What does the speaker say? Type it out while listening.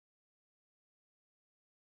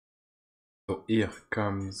So here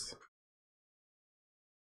comes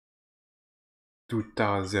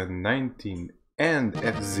 2019 and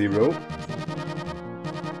F-Zero.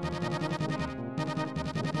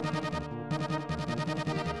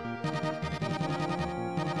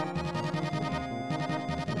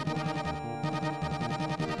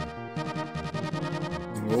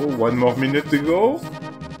 Oh, 1 more minute to go.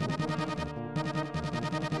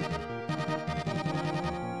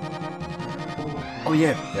 Oh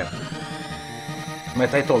yeah. My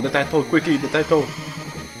title, the title, quickly, the title.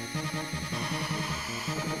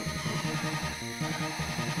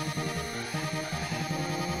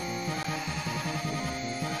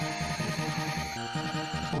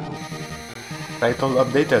 Title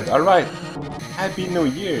updated, alright. Happy New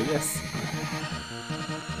Year, yes.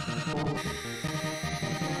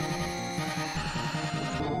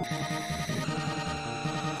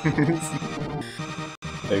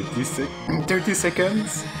 — 30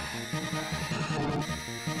 seconds.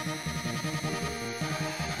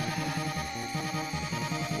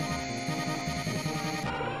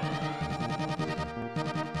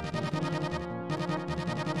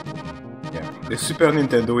 The Super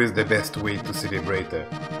Nintendo is the best way to celebrate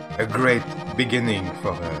a great beginning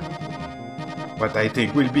for what I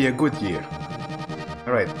think will be a good year.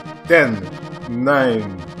 Alright, 10,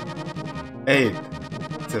 9, 8,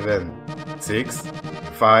 7, 6,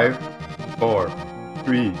 5, 4,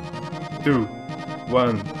 3, 2,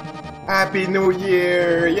 1. Happy New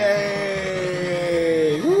Year!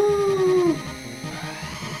 Yay! Woo!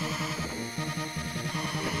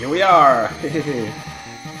 Here we are!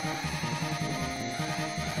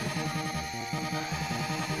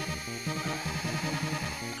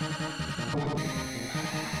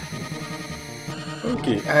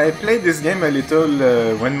 Okay, I played this game a little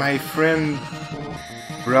when my friend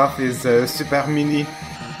brought his Super Mini,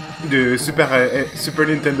 the Super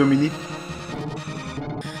Nintendo Mini.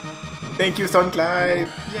 Thank you, Sunclive!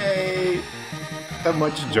 Yay! So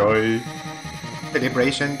much joy!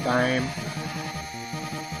 Celebration time!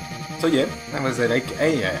 So yeah, I was like,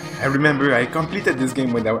 hey, I remember I completed this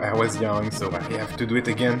game when I was young, so I have to do it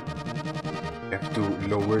again. I have to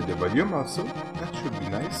lower the volume also, that should be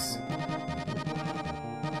nice.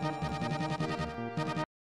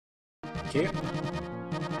 Okay.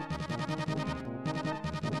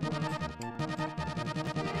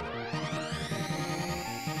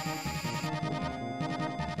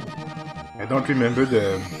 I don't remember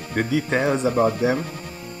the details about them.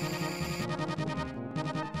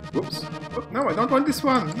 Whoops. Oh, no, I don't want this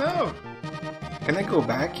one. No. Can I go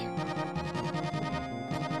back?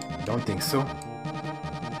 Don't think so.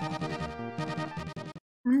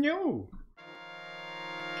 No.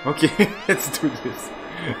 Okay, let's do this.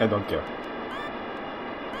 I don't care.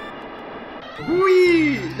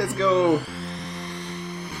 Whee! Let's go!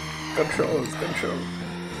 Controls.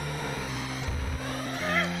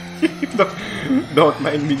 Don't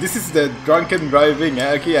mind me. This is the drunken driving.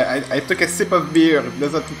 Okay, I took a sip of beer.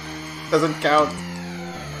 Doesn't count.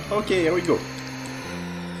 Okay, here we go.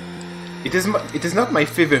 It is not my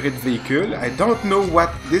favorite vehicle. I don't know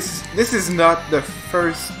what this is not the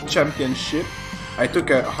first championship. I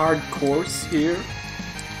took a hard course here.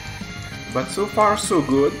 But so far so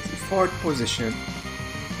good. 4th position.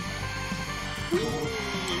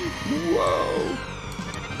 Whoa.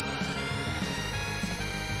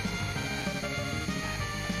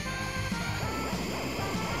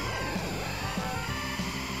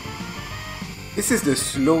 This is the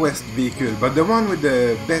slowest vehicle, but the one with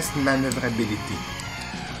the best maneuverability.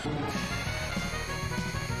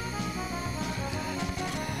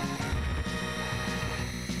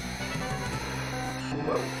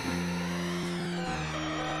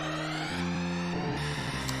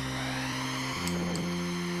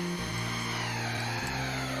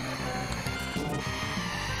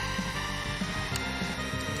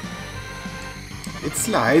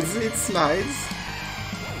 It slides.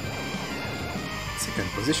 Second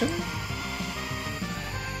position.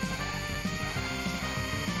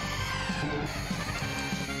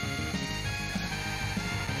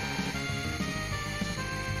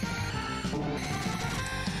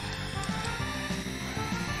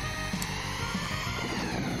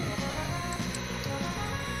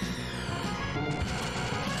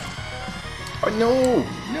 Oh no!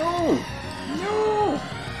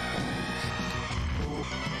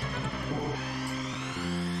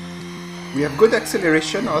 We have good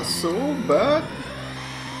acceleration also, but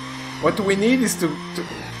what we need is to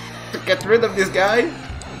get rid of this guy.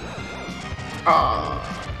 Ah.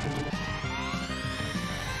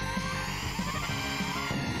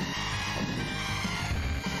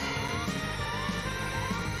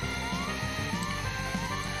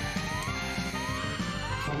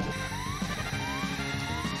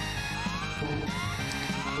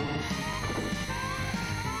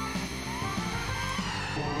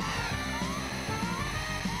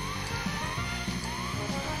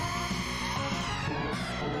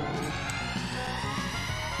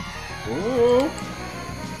 Oh!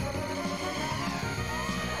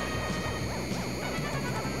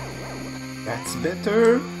 That's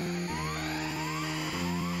better.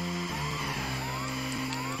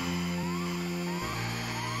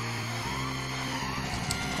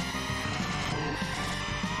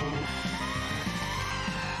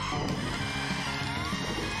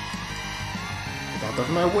 Get out of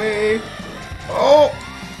my way. Oh!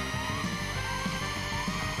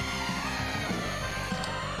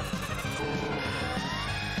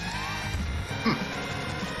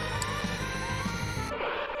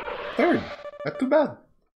 Third. Not too bad.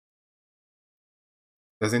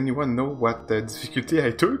 Does anyone know what difficulty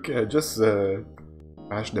I took? I just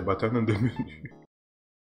mashed the button on the menu.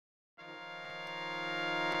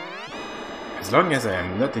 As long as I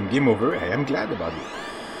am not in game over, I am glad about it.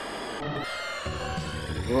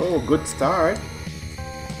 Oh, good start.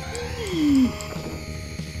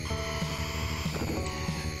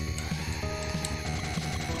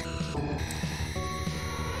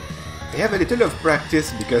 I have a little of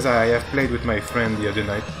practice because I have played with my friend the other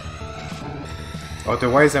night.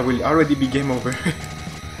 Otherwise I will already be game over.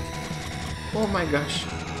 Oh my gosh.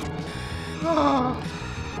 Ah.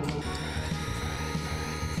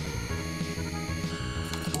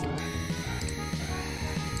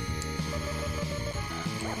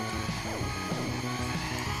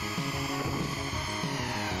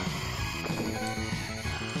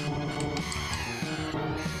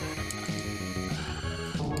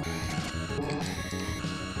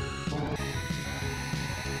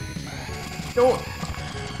 No!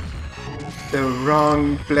 The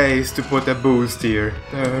wrong place to put a boost here.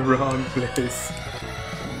 The wrong place.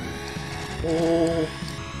 Oh.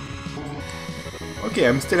 Okay,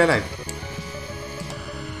 I'm still alive.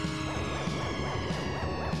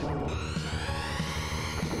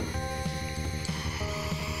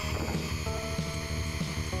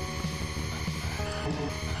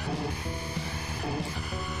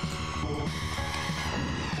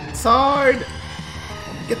 Sword!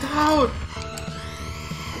 Get out!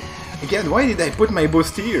 Again, why did I put my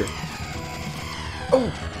boost here?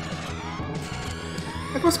 Oh!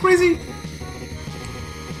 That was crazy!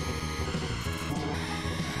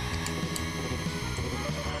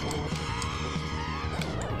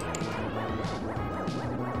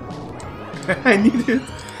 I need it!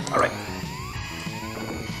 Alright.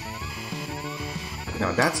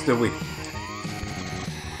 Now that's the way.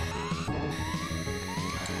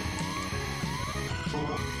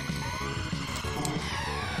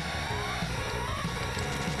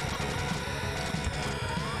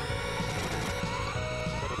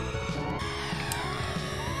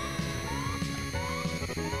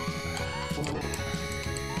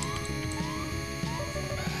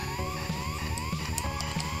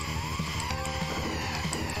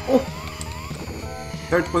 Oh!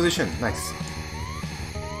 Third position, nice.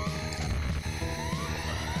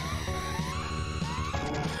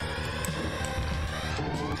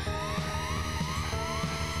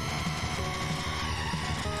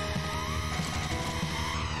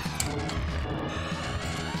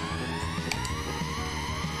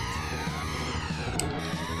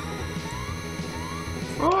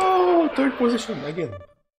 Oh, third position again.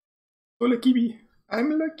 So lucky me.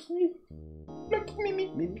 I'm lucky. Lucky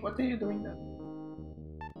Mimi. Mimi, what are you doing now?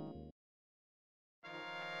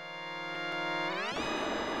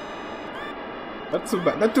 Not too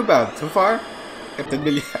bad. Not too bad so far. Captain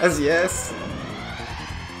Billy has yes.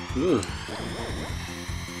 Ooh.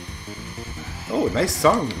 Oh, nice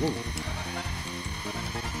song. Ooh.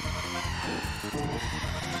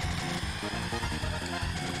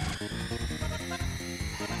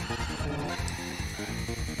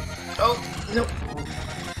 Oh no.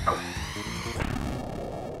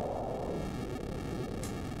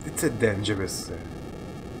 It's a dangerous,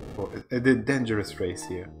 a dangerous race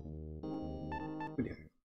here.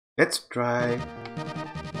 Let's try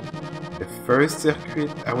the first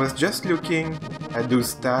circuit. I was just looking at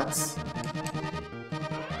those stats.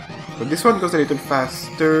 So this one goes a little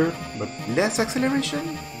faster, but less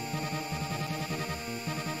acceleration.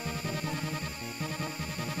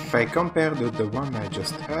 If I compare to the one I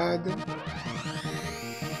just had,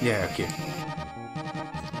 yeah, okay.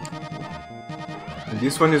 And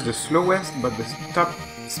this one is the slowest, but the top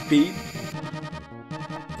speed.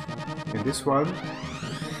 And this one,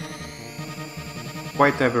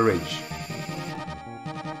 quite average.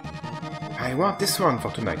 I want this one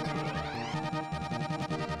for tonight.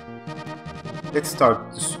 Let's start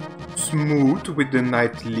smooth with the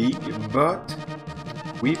Night League, but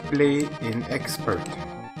we play in expert.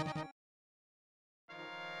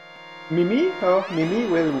 Mimi? Oh, Mimi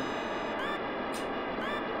will...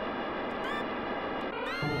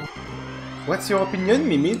 What's your opinion,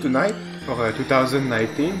 Mimi, tonight for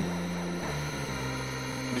 2019?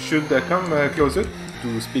 You should come closer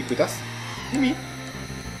to speak with us. Mimi.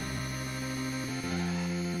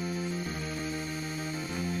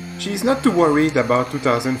 She's not too worried about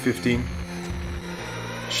 2015.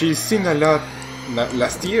 She's seen a lot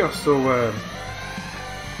last year, so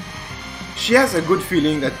she has a good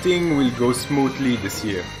feeling that things will go smoothly this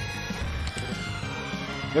year.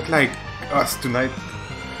 Not like us tonight.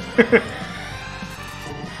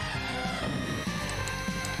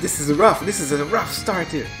 This is rough. This is a rough start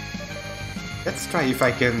here. Let's try if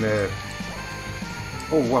I can...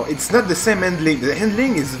 Oh wow, it's not the same handling. The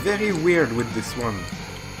handling is very weird with this one.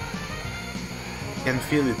 I can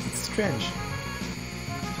feel it. It's strange.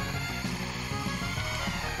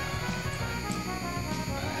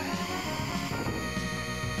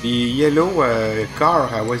 The yellow car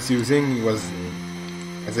I was using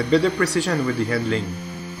has a better precision with the handling.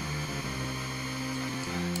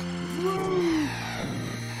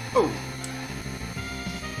 Oh!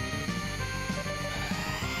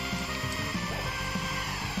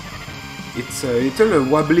 It's a little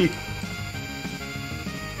wobbly.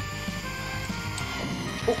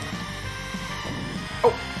 Oh!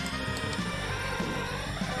 Oh!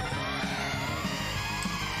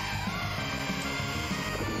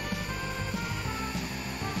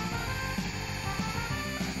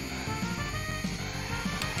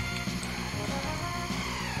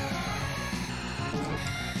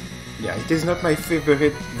 Yeah, it is not my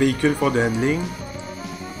favorite vehicle for the handling,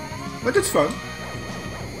 but it's fun.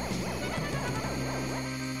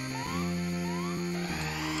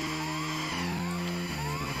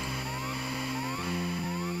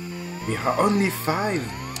 We are only 5.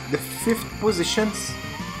 The 5th positions.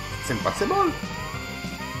 It's impossible.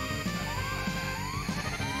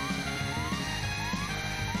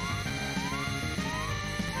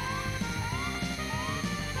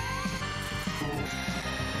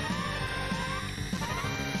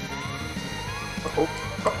 Uh-oh.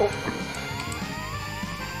 Uh-oh.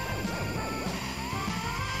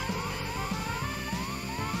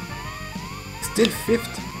 Still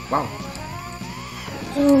 5th. Wow.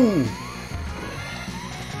 Ooh.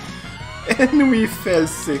 And we fell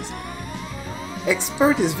 6th.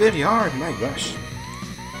 Expert is very hard, my gosh.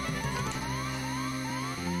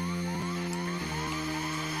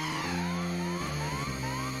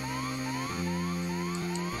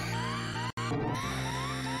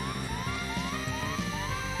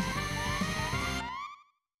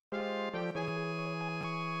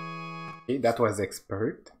 Okay, that was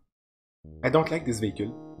expert. I don't like this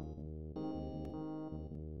vehicle.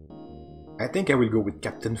 I think I will go with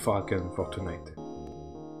Captain Falcon for tonight.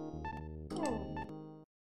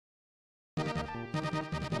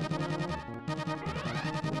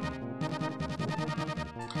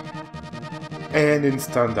 And in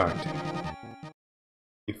standard.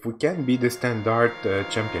 If we can beat the standard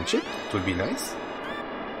championship, it would be nice.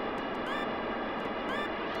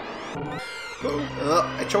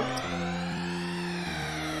 Oh, I choked.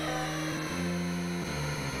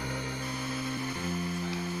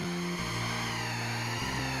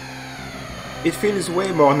 It feels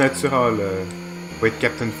way more natural with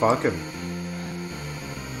Captain Falcon.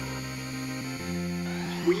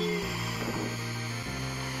 Whee!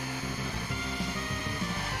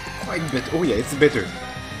 Quite better. Oh yeah, it's better.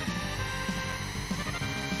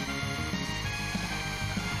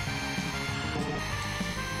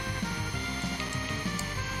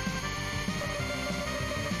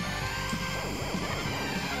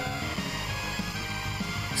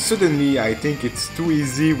 Suddenly, I think it's too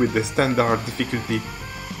easy with the standard difficulty.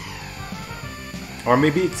 Or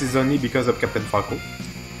maybe it is only because of Captain Falco.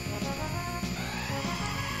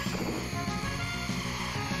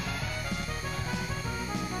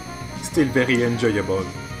 Still very enjoyable.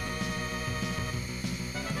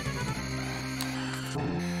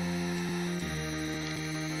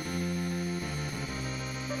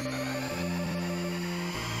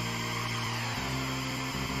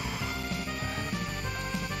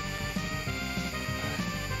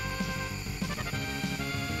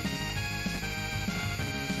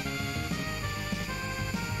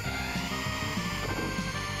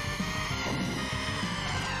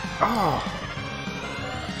 Oh!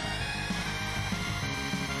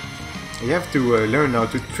 You have to learn how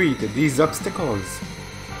to treat these obstacles.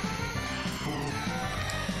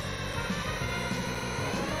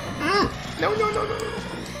 No, no, no, no.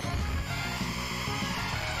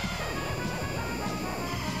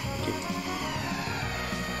 Okay.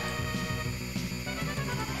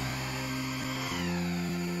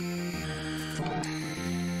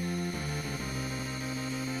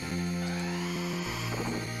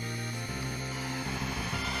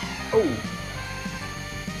 Oh!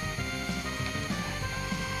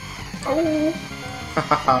 Oh!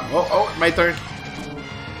 Oh, oh, my turn!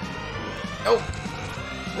 No!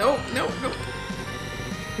 No, no, no!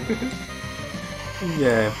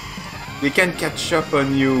 Yeah, they can catch up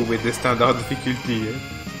on you with the standard difficulty. Eh?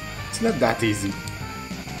 It's not that easy.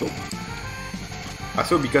 So,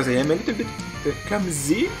 also because I am a little bit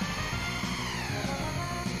clumsy.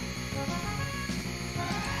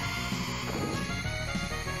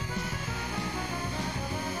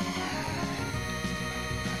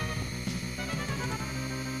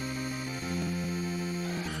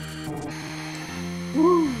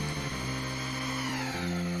 Woo!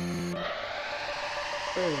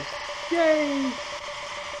 Oh, yay!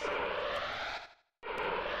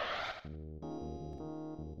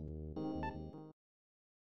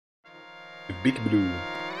 The big blue.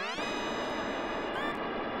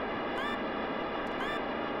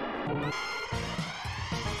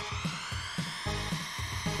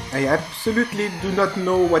 I absolutely do not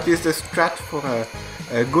know what is the strat for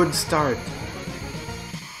a good start.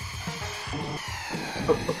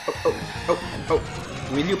 Oh, oh, oh, oh, oh, oh.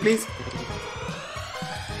 Will you please?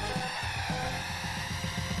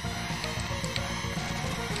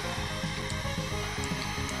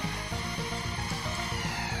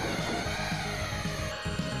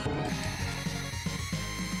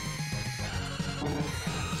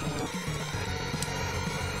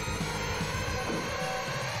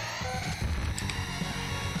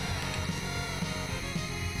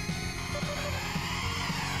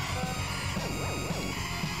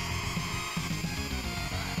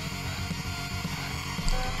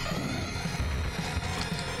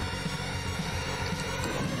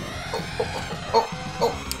 Oh,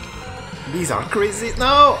 oh. These are crazy.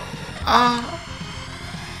 No! Ah!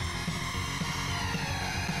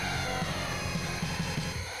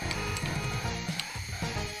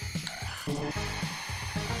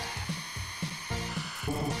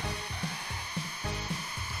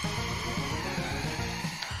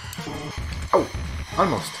 Oh!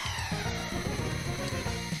 Almost.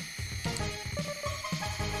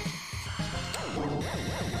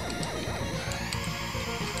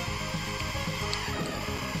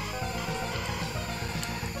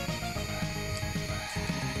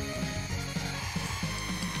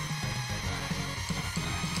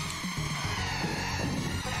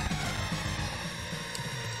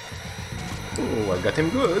 Oh, I got him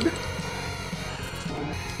good.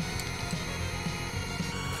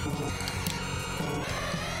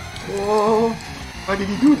 Whoa! Why did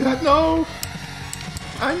he do that? No!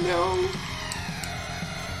 I know!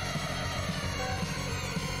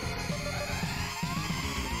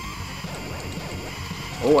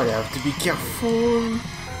 Oh, I have to be careful!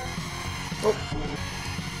 Oh!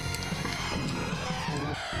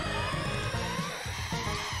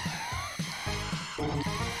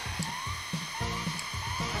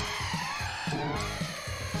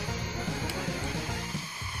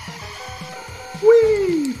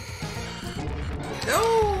 Whee! No!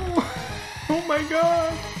 Oh my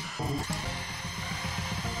god!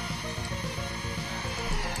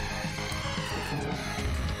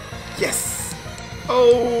 Yes!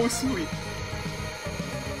 Oh, sweet!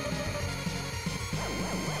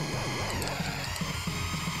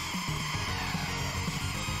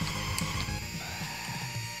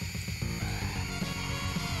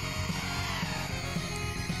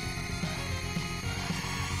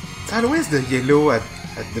 It's always the yellow at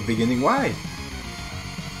the beginning. Why?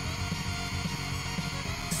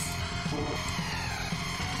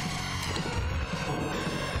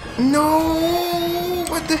 No!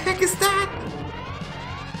 What the heck is that?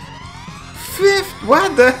 Fifth?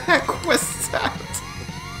 What the heck was that?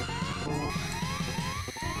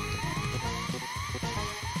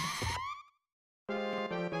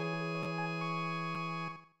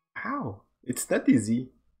 How? It's not easy.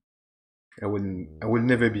 I will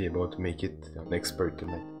never be able to make it an expert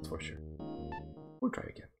tonight, that's for sure. We'll try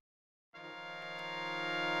again.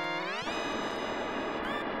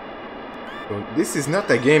 So this is not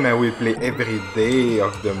a game I will play every day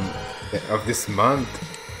of this month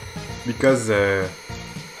because I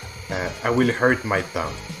will hurt my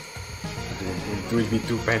thumb. It will be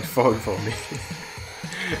too painful for me.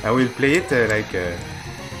 I will play it like a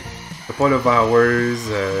couple of hours,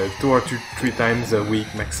 2 or 3 times a week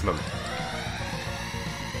maximum.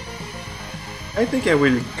 I think I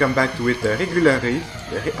will come back to it regularly,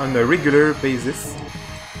 on a regular basis,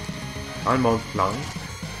 all month long.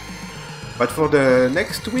 But for the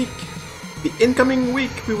next week, the incoming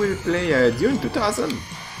week, we will play Dune 2000,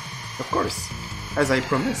 of course, as I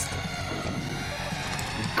promised.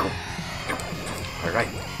 Go. Alright.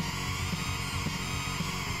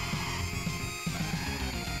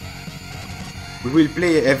 We will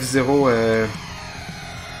play F0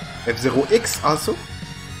 F0X also.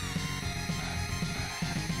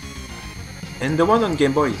 And the one on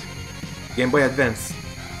Game Boy Advance.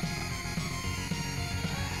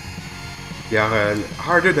 They are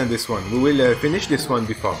harder than this one. We will finish this one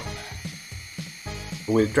before.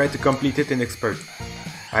 We will try to complete it in Expert.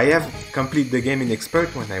 I have completed the game in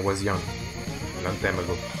Expert when I was young, a long time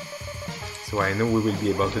ago. So I know we will be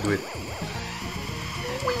able to do it.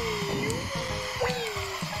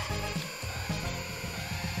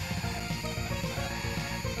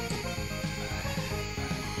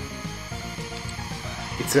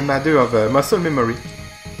 It's a matter of muscle memory.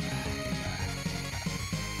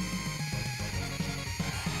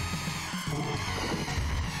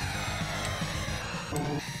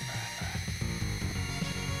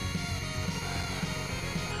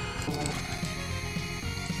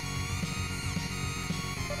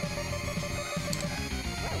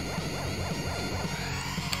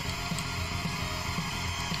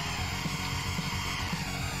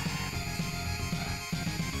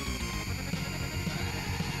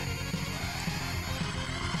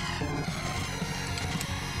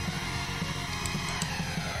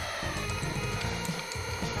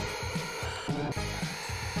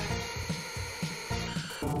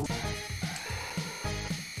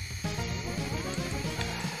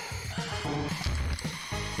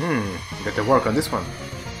 Better work on this one.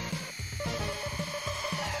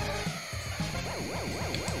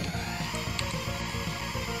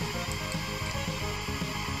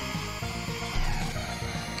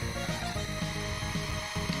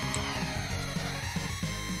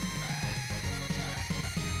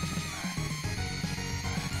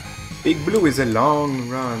 Big Blue is a long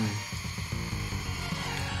run.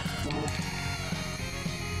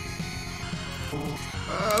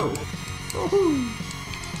 Oh! Woohoo!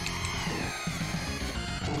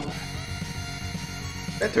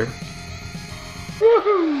 Better.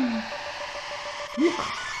 Woohoo! Yeah.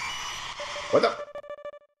 What up?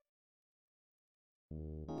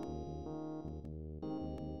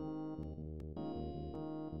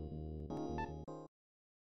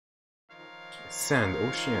 Sand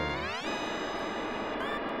Ocean.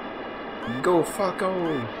 Go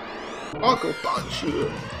Falco! Falco punch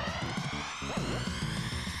you!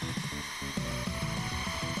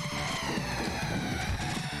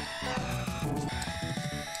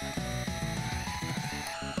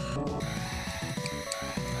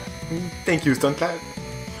 Thank you, Stunt Lad.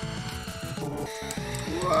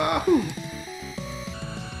 Wahoo!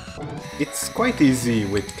 It's quite easy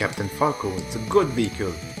with Captain Falco. It's a good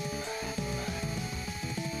vehicle.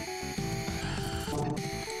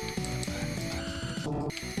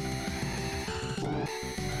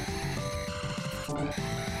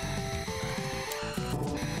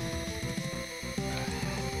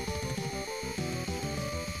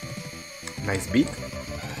 Nice beat.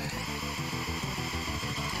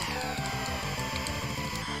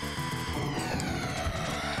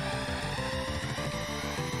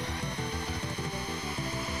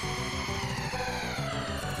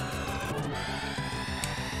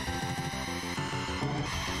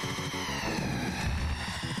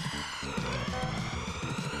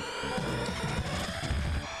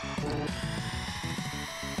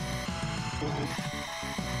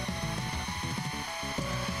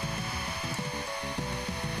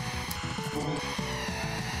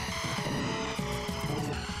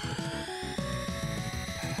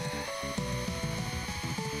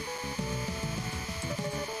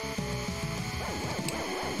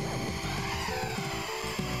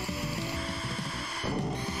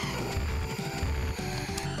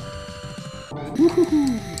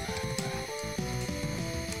 Woohoo!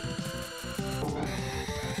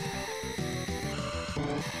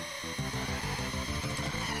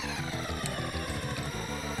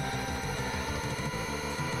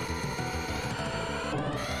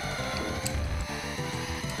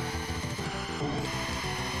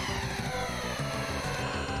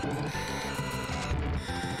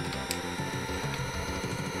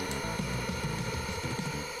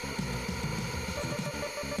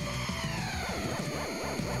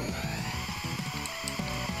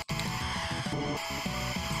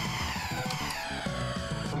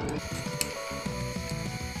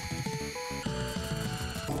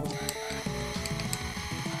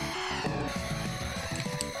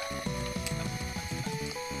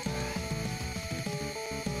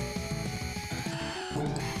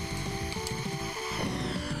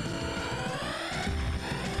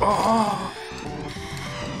 Oh!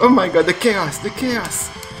 Oh my god, the chaos! The chaos!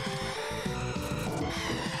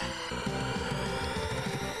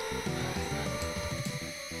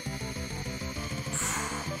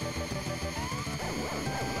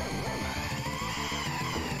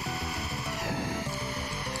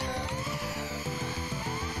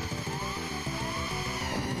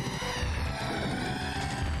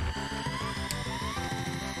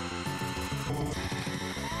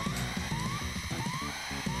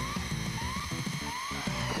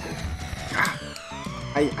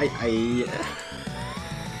 I.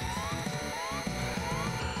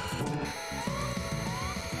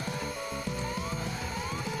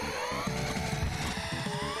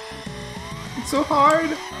 It's so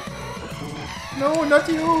hard. No, not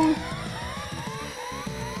you.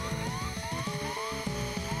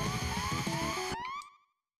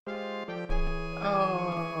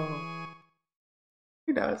 Oh,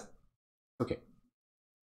 he does. Okay.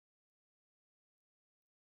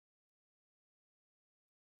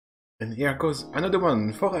 And here goes another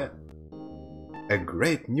one for a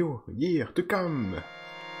great new year to come.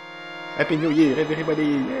 Happy New Year, everybody!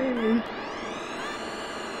 Yay!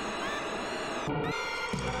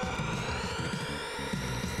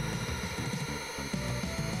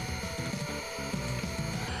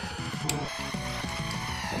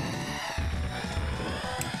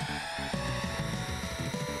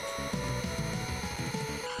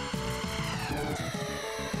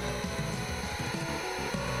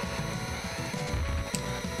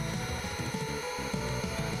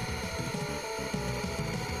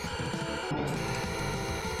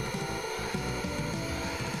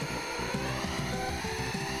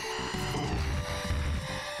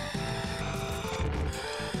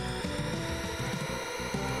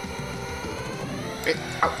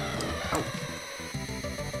 Ow! Ow!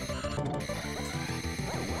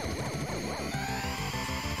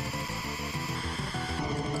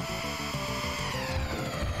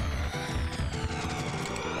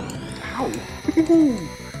 Ow!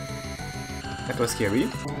 That was scary.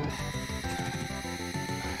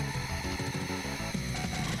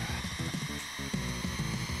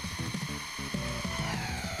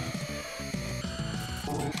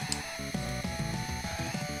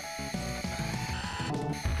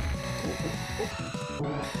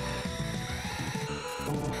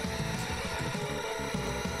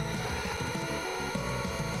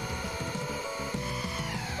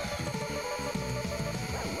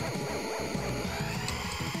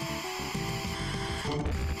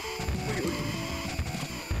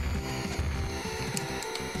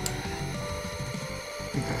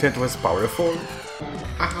 That was powerful.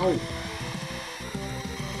 Ow!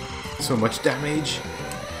 So much damage.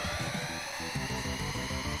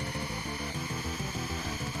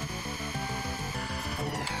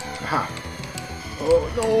 Aha! Oh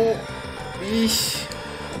no! Eesh!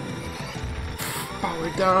 Power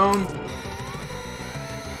down!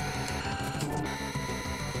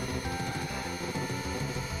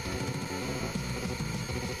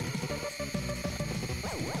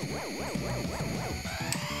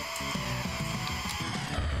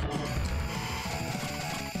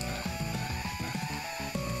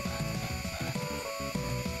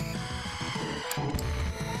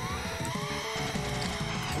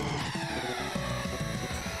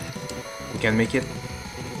 Can make it.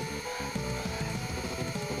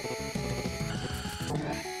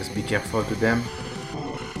 Just be careful to them.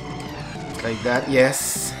 Like that,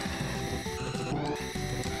 yes.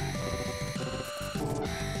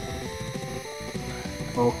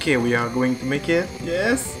 Okay, we are going to make it.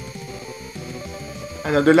 Yes.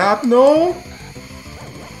 Another lap, no.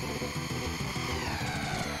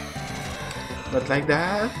 Not like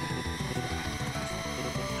that.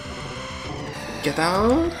 Get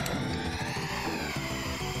out.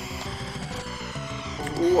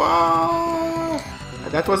 Wow!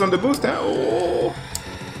 That was on the boost, huh? Oh!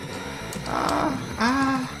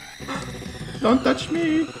 Ah! Don't touch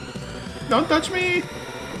me! Don't touch me!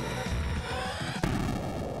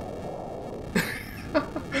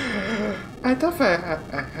 I thought I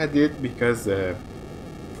had it because I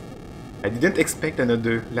didn't expect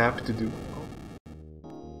another lap to do.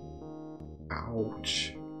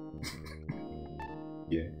 Ouch!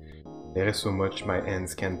 Yeah, there is so much my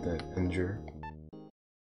hands can't endure.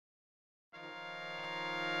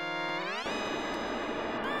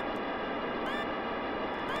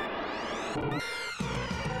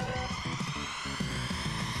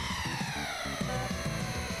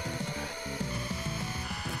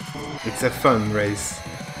 It's a fun race.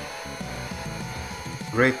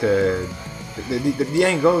 Great, the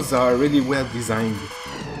angles are really well designed.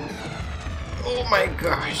 Oh my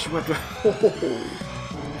gosh, what the... Oh.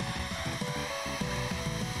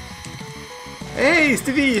 Hey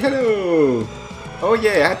Stevie, hello! Oh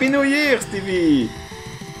yeah, Happy New Year, Stevie!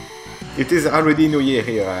 It is already New Year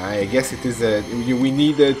here. I guess it is. We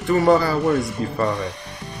need 2 more hours before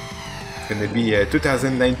it's gonna be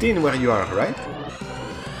 2019 where you are, right?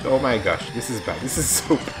 Oh my gosh, this is bad. This is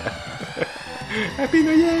so bad. Happy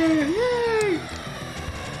New Year! Yay!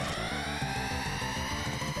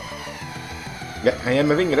 Yeah, I am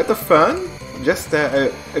having a lot of fun. Just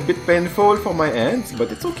a bit painful for my hands,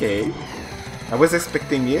 but it's okay. I was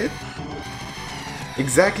expecting it.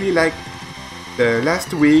 Exactly like the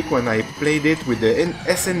last week when I played it with the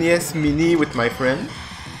SNES Mini with my friend.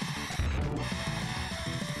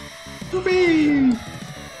 Whoopee!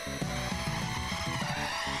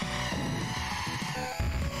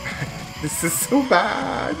 This is so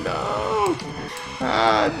bad. No!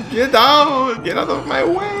 Get out! Get out of my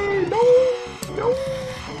way! No! No!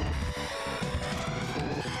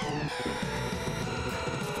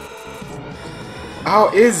 How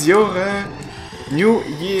is your New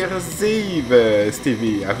Year's Eve,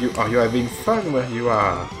 Stevie? Are you having fun where you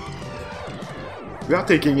are? We are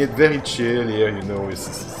taking it very chill here, you know.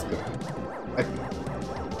 It's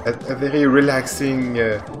a very relaxing,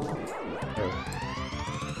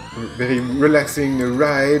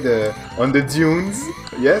 ride on the dunes.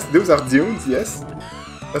 Yes, those are dunes. Yes,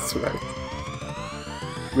 that's right.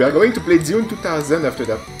 We are going to play Dune 2000 after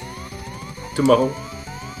that. Tomorrow.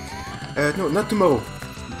 No, not tomorrow.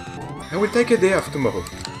 I will take a day off tomorrow.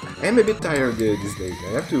 I am a bit tired these days.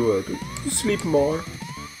 I have to sleep more.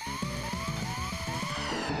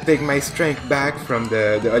 Take my strength back from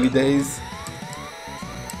the holidays.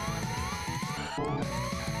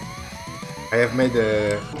 I have made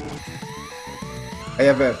I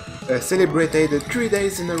have celebrated 3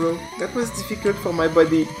 days in a row. That was difficult for my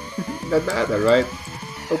body. Not bad, alright.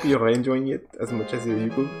 Hope you're enjoying it as much as you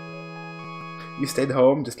could. You stayed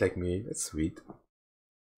home just like me. That's sweet.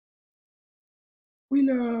 We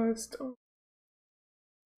lost. Oh.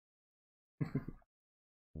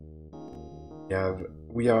 Yeah,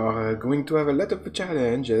 we are going to have a lot of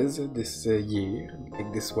challenges this year,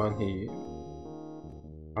 like this one here.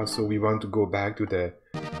 Also, we want to go back to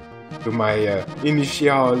my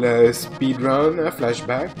initial speedrun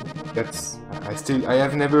flashback. I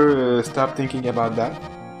have never stopped thinking about that.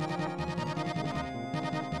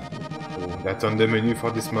 So that's on the menu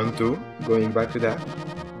for this month too. Going back to that.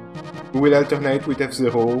 We will alternate with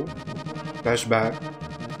F0 flashback.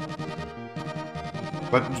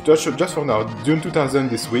 But just for now, Dune 2000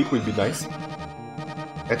 this week will be nice.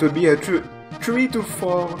 That would be a 3 to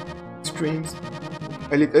 4 streams.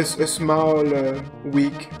 A small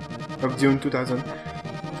week of Dune 2000.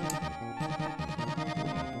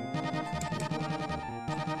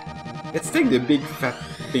 Let's take the big fat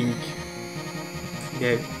pink.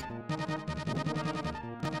 Yeah.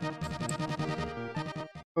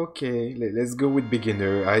 Okay, let's go with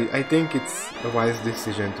beginner. I think it's a wise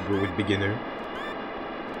decision to go with beginner.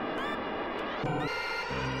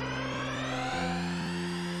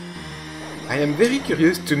 I am very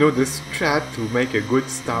curious to know the strat to make a good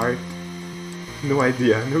start. No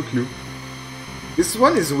idea, no clue. This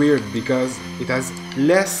one is weird because it has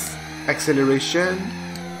less acceleration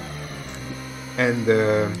and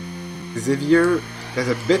Xavier has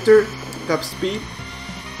a better top speed.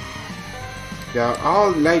 They are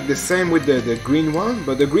all like the same with the green one,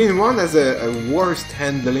 but the green one has a worst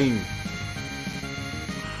handling.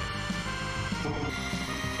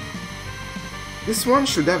 This one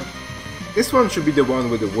should be the one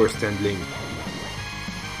with the worst handling.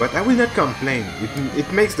 But I will not complain. It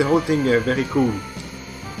makes the whole thing very cool.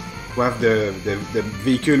 To have the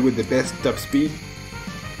vehicle with the best top speed.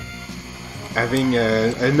 Having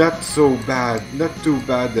a not too bad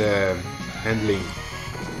handling.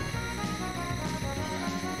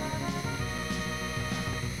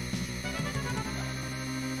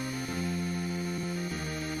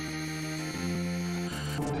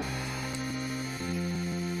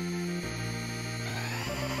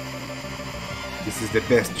 This is the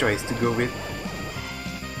best choice to go with.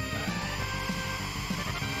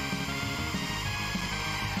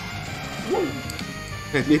 Whoa.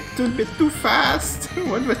 A little bit too fast.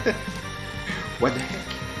 What the heck?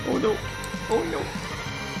 Oh no! Oh no!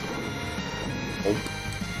 Oh.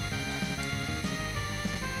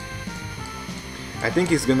 I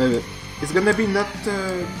think it's gonna be not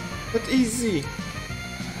easy.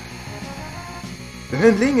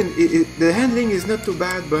 The handling is not too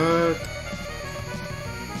bad, but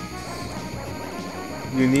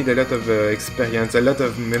you need a lot of experience, a lot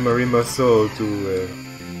of memory muscle to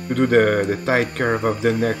do the tight curve of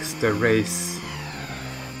the next race.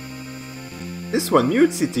 This one,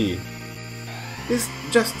 Mute City, is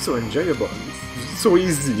just so enjoyable. It's so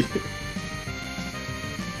easy.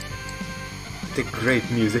 The great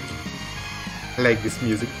music. I like this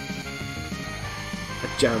music.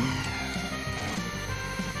 A jam.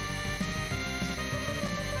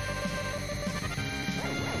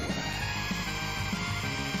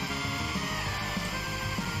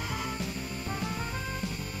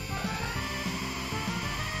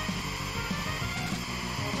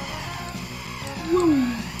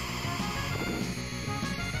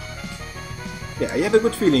 Yeah, I have a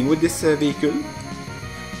good feeling with this vehicle.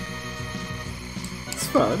 It's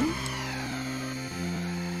fun.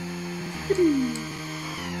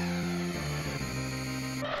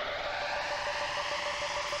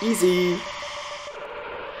 Easy.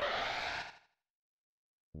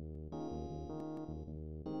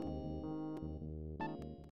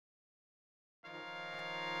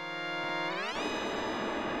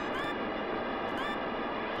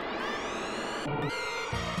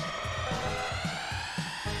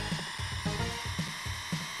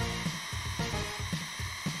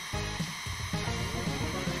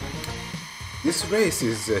 This race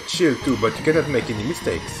is chill too, but you cannot make any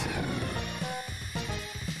mistakes.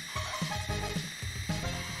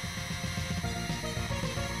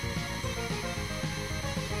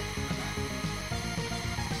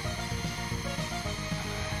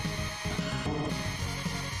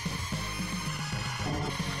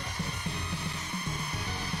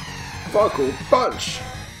 Falco punch!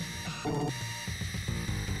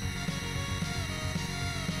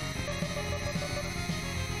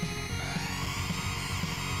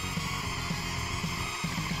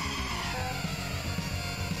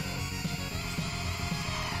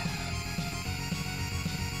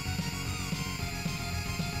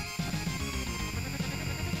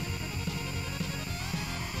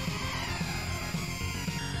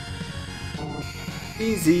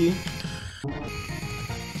 Easy.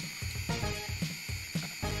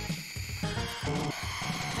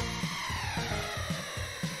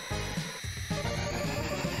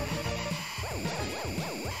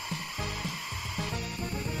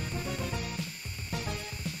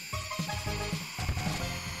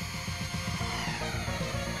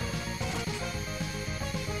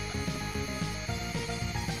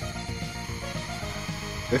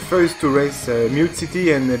 The first to race Mute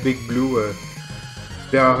City and Big Blue,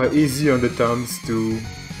 they are easy on the thumbs too.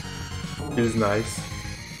 Feels nice.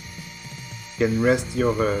 You can rest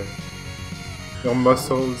your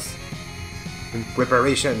muscles in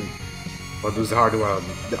preparation for those hard ones.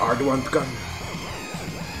 The hard one to come.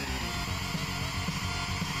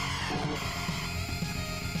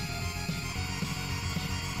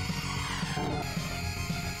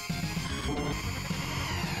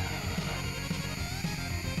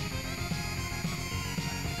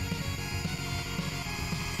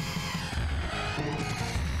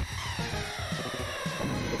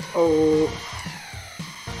 Oh.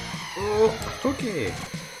 Oh, okay.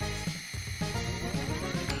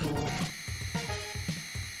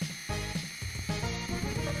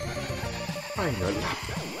 Final lap.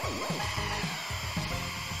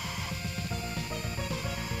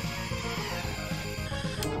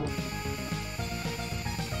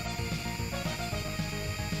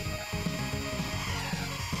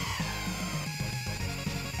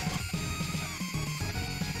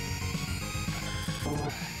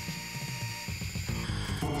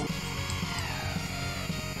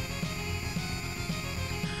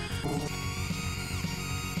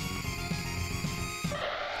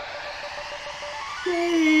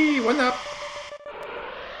 Yay! One up!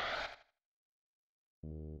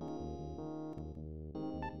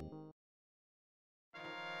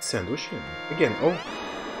 Sandwiching. Again, oh.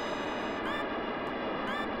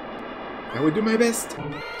 I will do my best.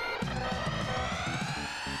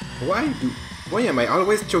 Why am I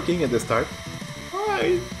always choking at the start?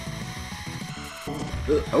 Why?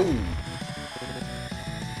 Oh.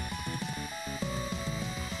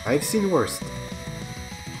 I've seen worse.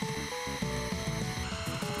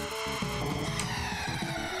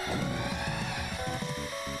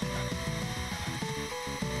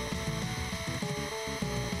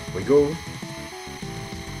 We go.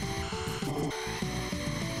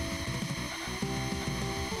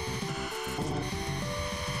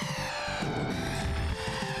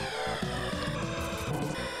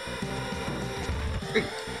 Hey.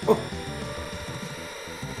 Oh.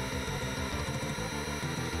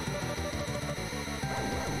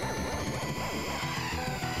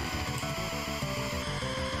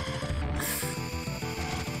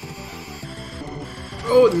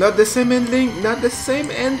 Oh, not the same handling, not the same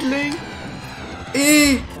handling.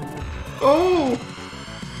 Eh! Oh!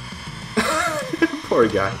 Poor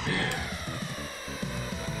guy.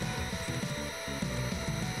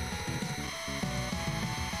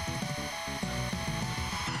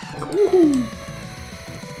 Ooh.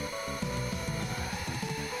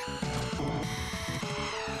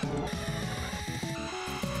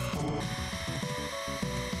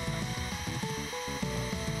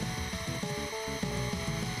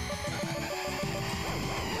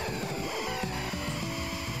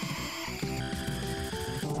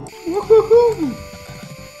 Woohoo!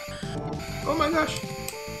 Oh my gosh!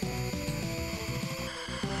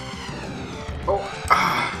 Oh,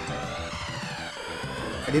 ah!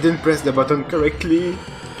 I didn't press the button correctly.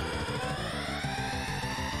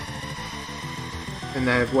 And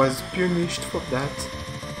I was punished for that.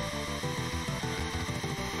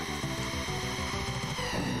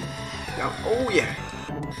 Now, oh yeah!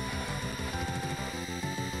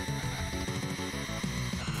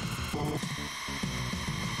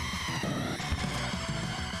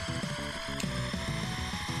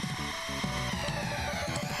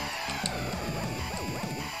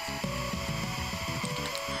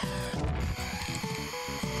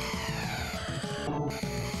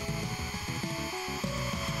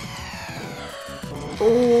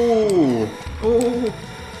 Oh! Oh!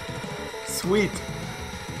 Sweet!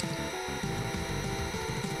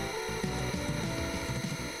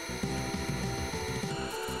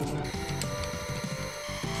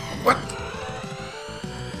 What?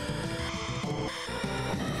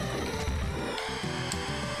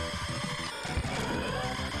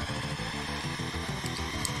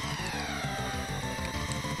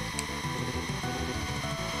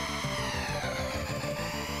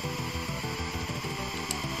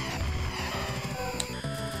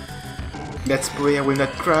 Let's pray I will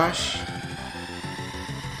not crash.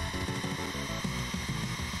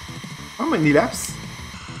 How many laps?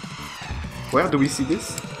 Where do we see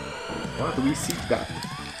this? Where do we see that?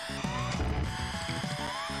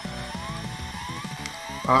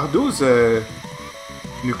 Are those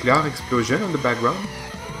nuclear explosions on the background?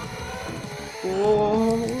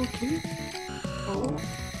 Oh, okay. Oh.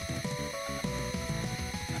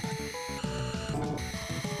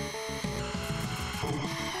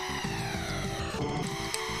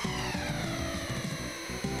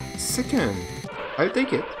 Second. I'll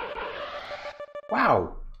take it.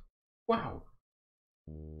 Wow. Wow.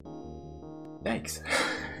 Yikes.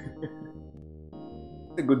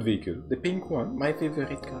 A good vehicle. The pink one, my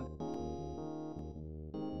favorite color.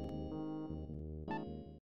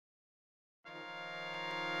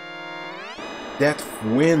 That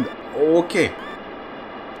wind. Okay.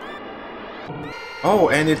 Oh,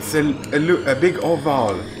 and it's a big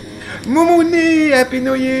oval. Mumuni! Happy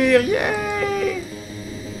New Year! Yay!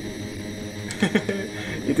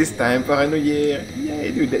 It is time for a new year.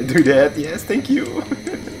 Yay, do that. Yes, thank you.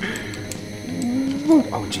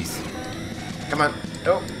 Oh, jeez. Come on.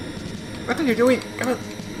 Oh. What are you doing? Come on.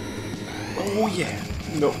 Oh, yeah.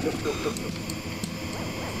 No.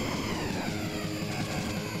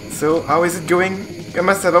 So, how is it going?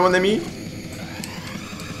 Comment ça va, mon ami?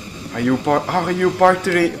 Are you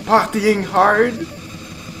partying hard?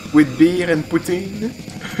 With beer and poutine?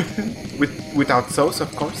 Without sauce,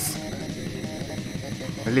 of course.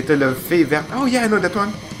 A little of favor. Oh yeah, I know that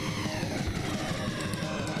one.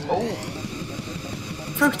 Oh.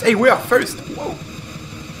 First, hey, we are first. Whoa.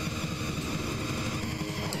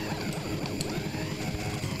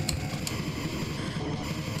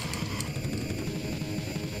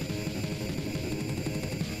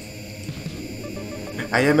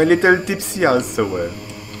 I am a little tipsy also.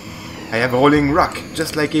 I have rolling rock,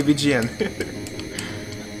 just like AVGN.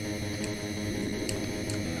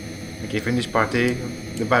 Okay, finish party.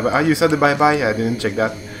 The bye-bye. Oh, you saw the bye-bye? I didn't check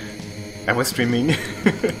that. I was streaming.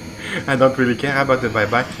 I don't really care about the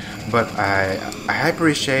bye-bye. But I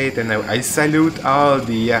appreciate and I salute all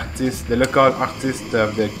the artists, the local artists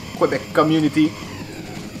of the Quebec community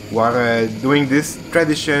who are doing this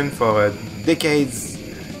tradition for decades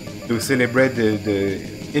to celebrate the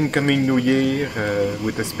incoming New Year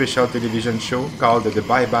with a special television show called The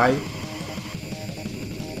Bye-Bye.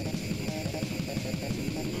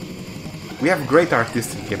 We have great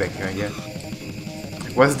artists in Quebec, yeah.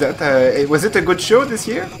 Was it a good show this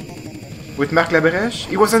year? With Marc Labrèche?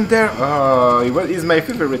 He wasn't there. Oh, he's my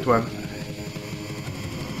favorite one.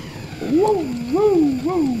 Whoa, whoa,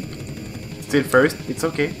 whoa. Still first, it's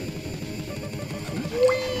okay.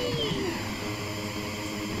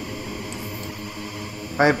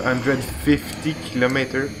 550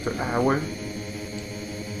 kilometers per hour.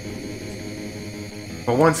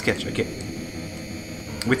 For one sketch, okay.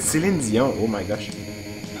 With Céline Dion, oh my gosh.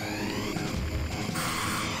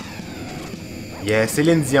 Yeah,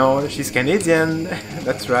 Céline Dion, she's Canadian.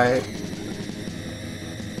 That's right.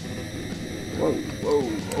 Whoa, whoa.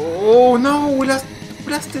 Oh no, we lost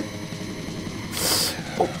it.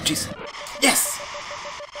 Oh, jeez. Yes!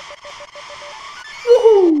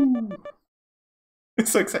 Woohoo!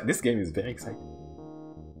 It's so exciting. This game is very exciting.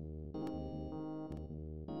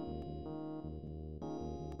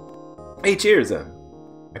 Hey, cheers!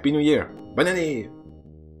 Happy New Year! Bonne année!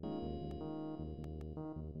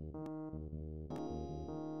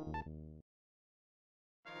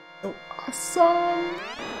 So awesome!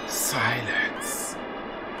 Silence!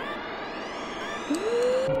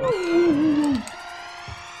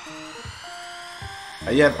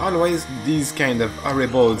 I have always these kind of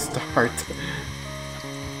horrible start.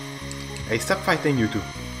 Hey, stop fighting, you two.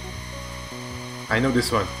 I know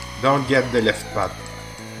this one. Don't get the left path.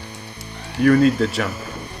 You need the jump.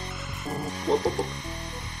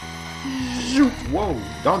 Whoa,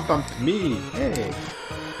 don't bump me. Hey,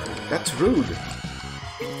 that's rude.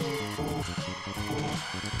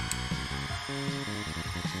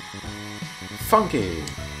 Funky.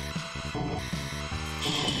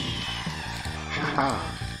 Haha.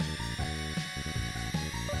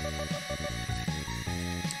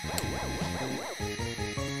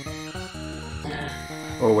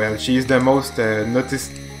 Oh well, she's the most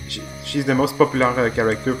noticed. She's the most popular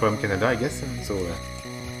character from Canada, I guess. So.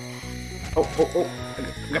 Oh!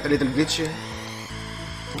 Got a little glitch here.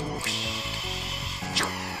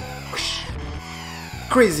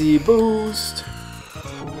 Crazy boost.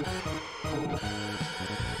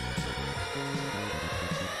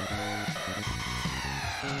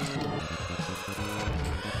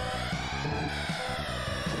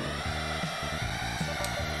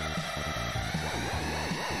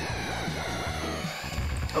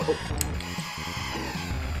 Oh.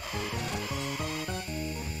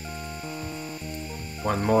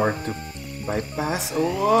 One more to bypass.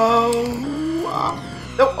 Oh, wow.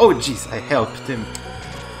 No. Oh, jeez, I helped him.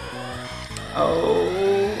 Oh.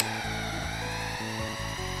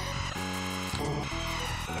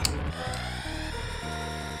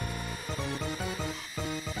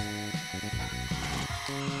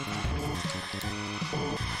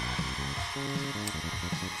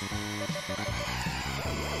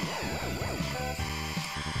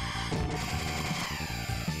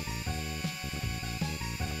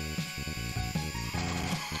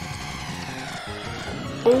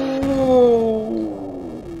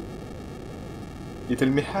 Oh! Little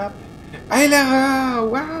Mihap. Hi Lara!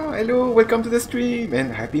 Wow! Hello! Welcome to the stream!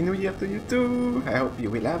 And Happy New Year to you too! I hope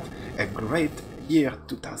you will have a great year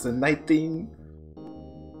 2019.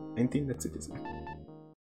 19, that's it, isn't it?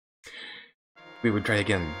 We will try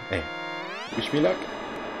again. Hey, wish me luck!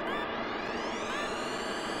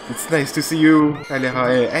 It's nice to see you,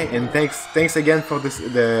 Lara. Hey, and thanks again for this,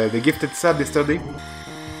 the gifted sub yesterday.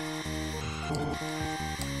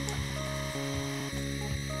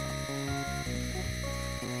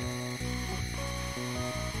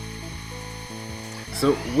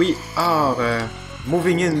 So we are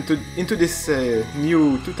moving into this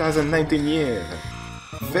new 2019 year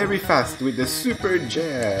very fast with the super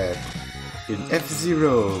jet in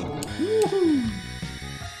F-Zero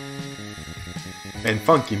and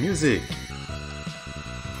funky music.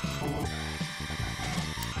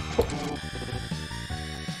 Oh.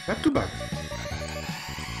 Not too bad.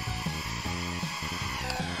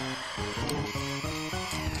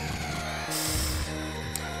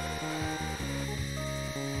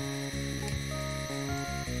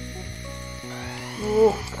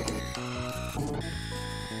 Oh.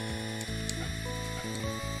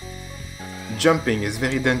 Jumping is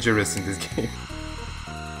very dangerous in this game.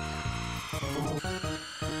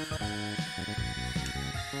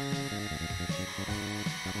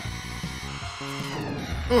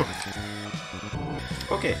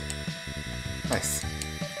 Okay. Nice.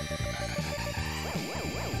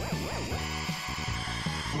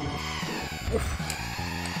 Oof.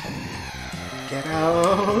 Get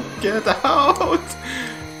out! Get out!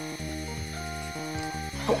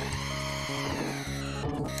 Oh.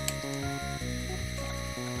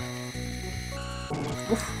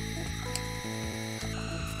 Oof.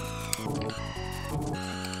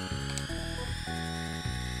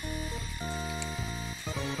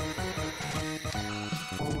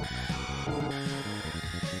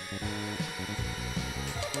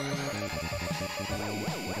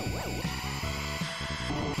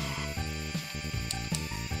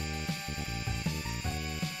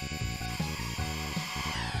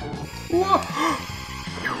 Whoa.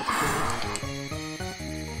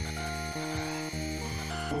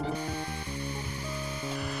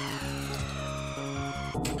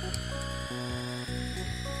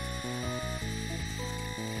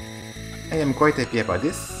 I am quite happy about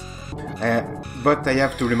this, but I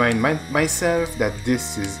have to remind myself that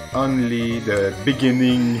this is only the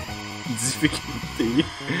beginning difficulty.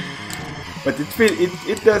 But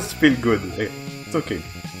it does feel good. It's okay.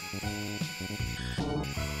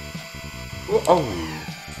 Oh,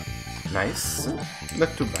 nice.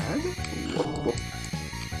 Not too bad.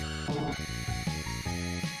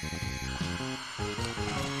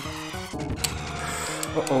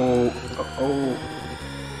 Whoa. Uh-oh.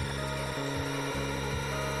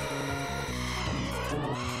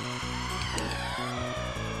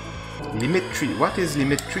 Limit 3. What is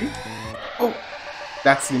limit 3? Oh!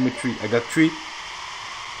 That's limit 3. I got 3.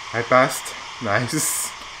 I passed.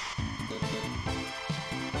 Nice.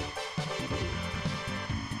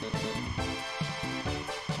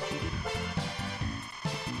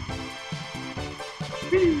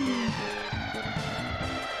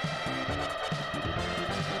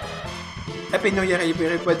 Happy New Year,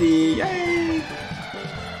 everybody! Yay!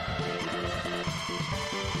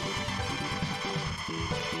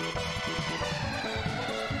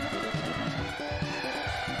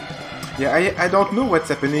 Yeah, I don't know what's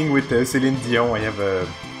happening with Céline Dion. I have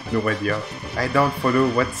no idea. I don't follow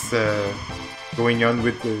what's going on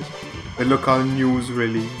with the local news,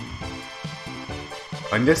 really.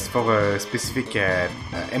 Unless for specific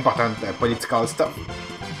important political stuff.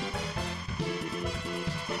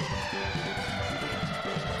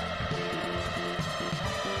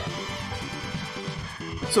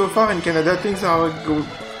 So far in Canada, things are going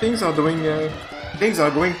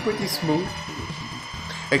pretty smooth.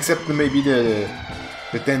 Except maybe the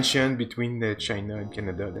tension between China and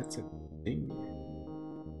Canada. That's a thing.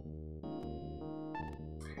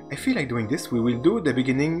 I feel like doing this. We will do the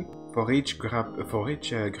beginning for each Grand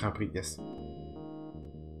Prix. Yes.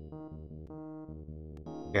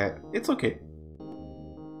 Yeah, it's okay.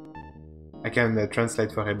 I can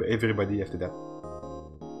translate for everybody after that.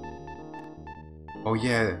 Oh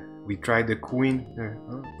yeah, we tried the Queen.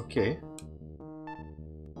 Oh, okay.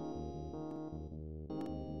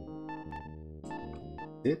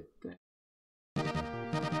 Yeah,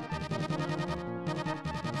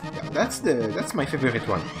 that's my favorite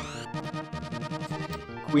one.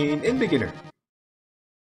 Queen and beginner.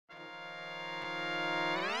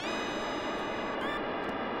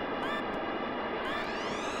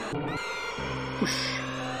 Push.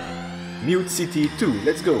 Mute City 2,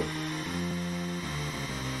 let's go.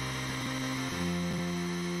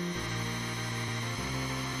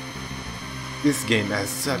 This game has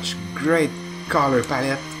such great color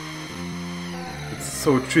palette. It's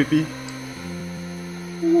so trippy.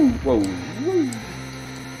 Woo, whoa, woo.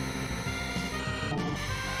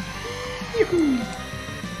 Yoo-hoo.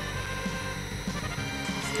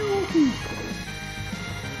 Yoo-hoo.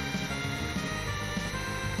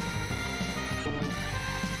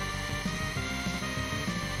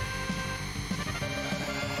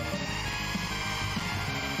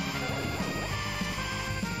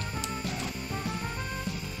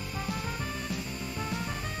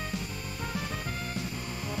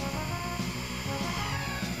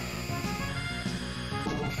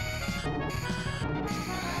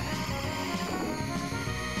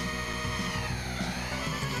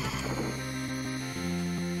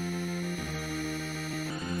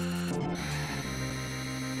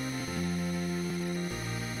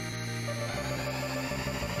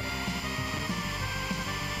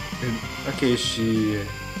 Okay, she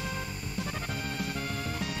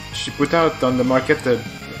put out on the market a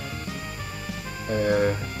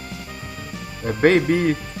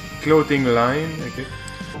baby clothing line. Okay,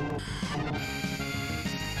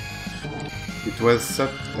 it was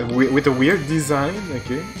such with a weird design.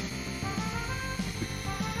 Okay,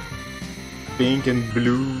 pink and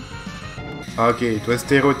blue. Okay, it was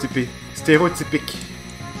stereotypic.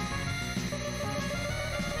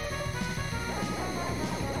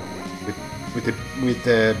 With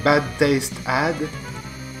a bad taste ad.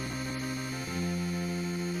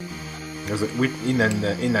 In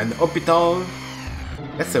an hospital.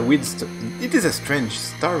 That's a weird it is a strange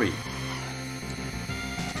story.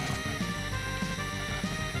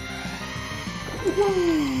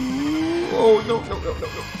 Oh no.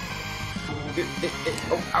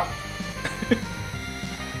 Oh, ow.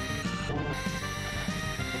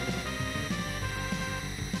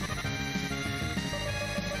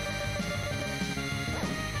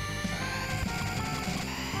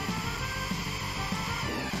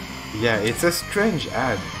 Yeah, it's a strange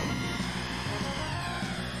ad.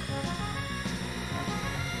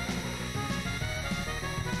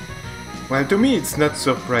 Well, to me it's not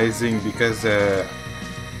surprising because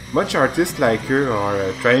much artists like her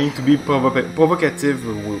are trying to be provocative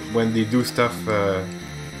when they do stuff,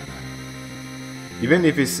 even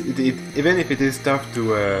if it is tough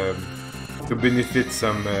to benefit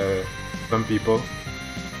some people.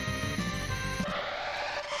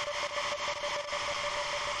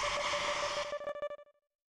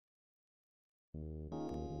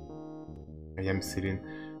 I am Celine.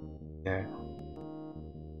 Yeah.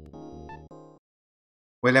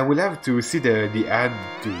 Well, I will have to see the ad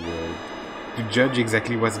to judge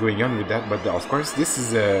exactly what's going on with that. But of course, this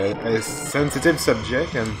is a sensitive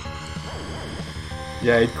subject, and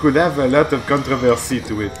Yeah, it could have a lot of controversy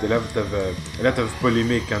to it, a lot of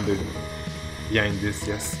polemic behind this,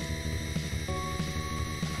 yes.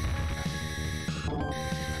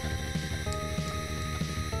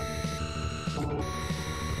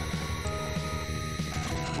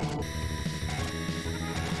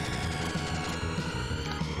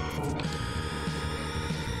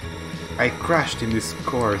 I crashed in this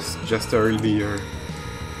course just earlier.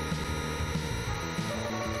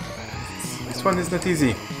 This one is not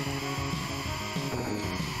easy.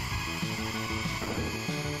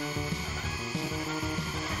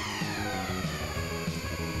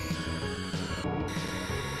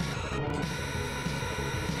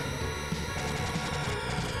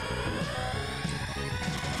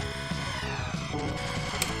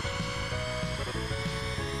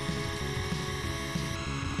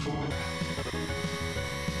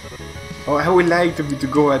 Oh, I would like to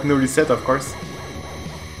go at no reset, of course.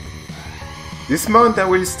 This month I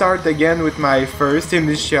will start again with my first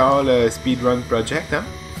initial speedrun project,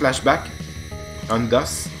 Flashback on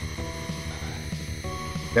DOS.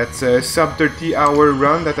 That's a sub 30-hour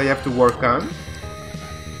run that I have to work on.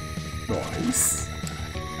 Nice.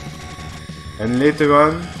 And later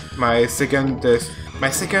on, my second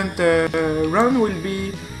run will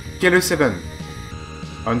be Killer 7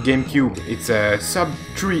 on GameCube. It's a sub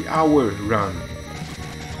 3-hour run.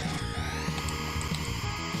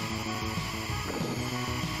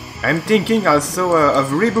 I'm thinking also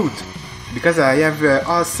of Reboot, because I have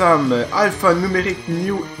awesome alphanumeric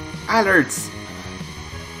new alerts.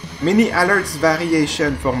 Many alerts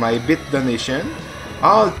variation for my bit donation,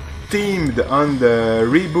 all themed on the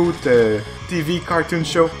Reboot TV cartoon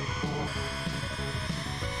show.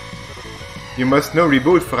 You must know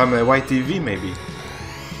Reboot from YTV maybe.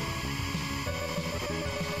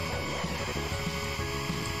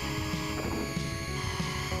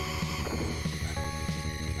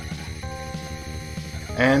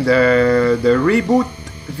 And the Reboot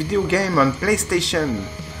video game on PlayStation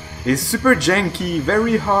is super janky,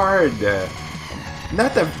 very hard.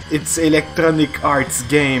 It's electronic arts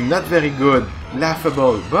game, not very good,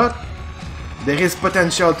 laughable, but there is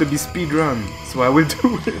potential to be speedrun, so I will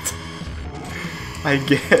do it. I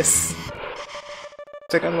guess.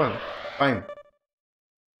 Second one, fine.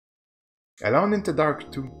 Alone in the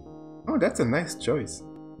Dark 2. Oh, that's a nice choice.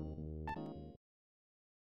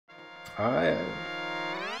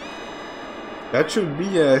 That should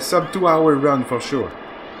be a sub 2-hour run for sure.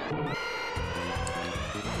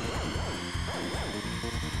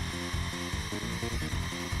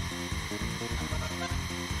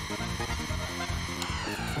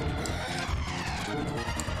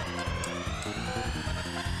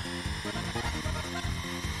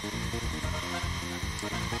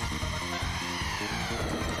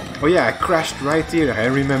 Oh yeah, I crashed right here, I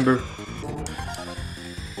remember.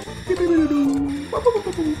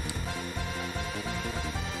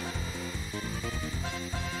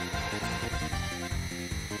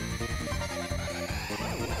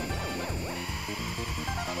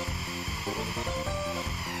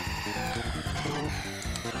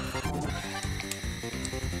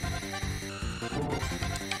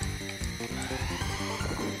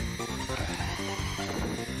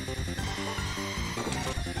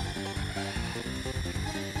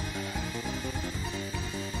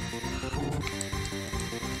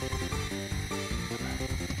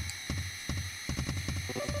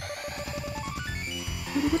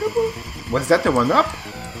 Was that the one up?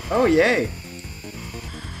 Oh yay!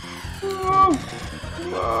 Whoa!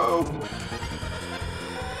 Whoa!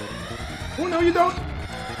 Oh no, you don't!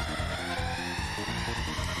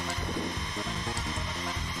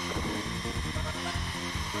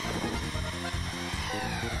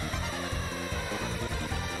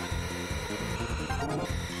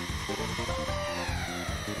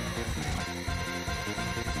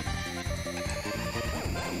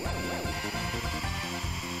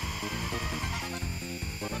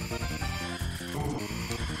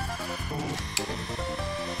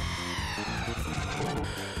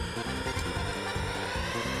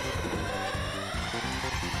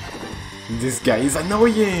 This guy is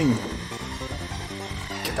annoying!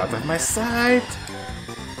 Get out of my sight!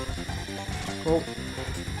 Oh.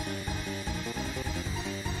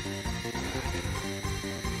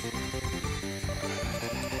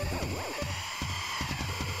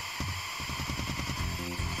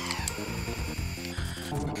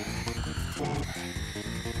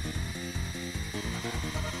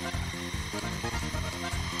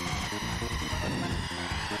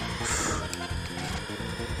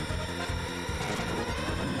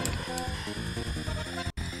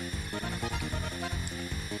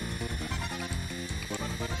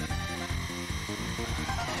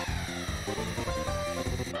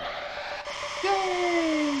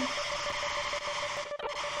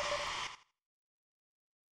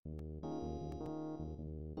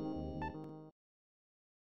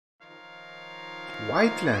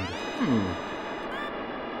 White land.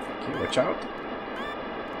 Okay, watch out.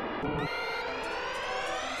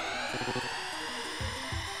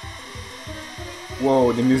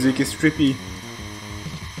 Whoa, the music is trippy.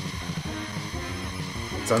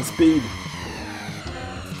 It's on speed.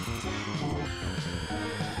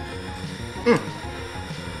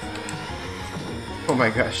 Oh my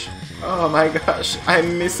gosh. Oh my gosh.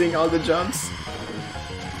 I'm missing all the jumps.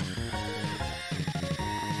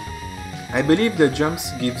 I believe the jumps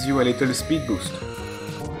gives you a little speed boost.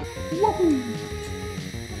 Woohoo!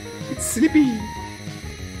 It's slippy.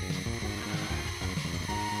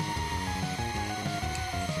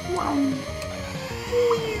 Wow.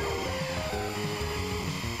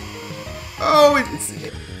 Oh,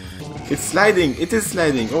 it's sliding. It is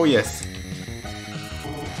sliding. Oh yes.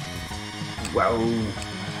 Wow.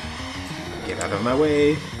 Get out of my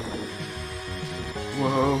way.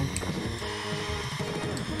 Whoa.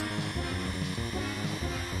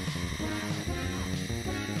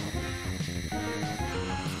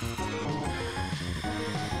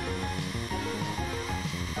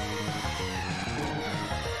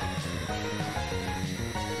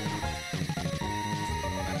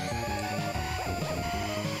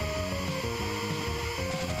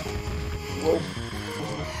 Whoa.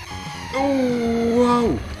 Oh, wow.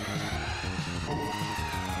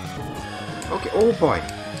 Okay, oh boy.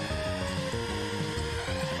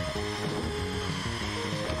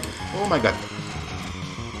 Oh my god.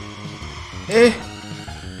 Eh.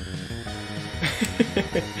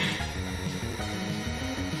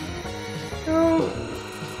 No.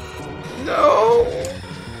 No.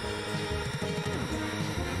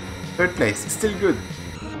 Third place, still good.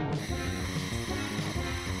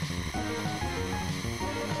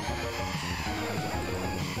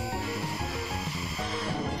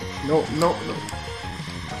 No, no, no.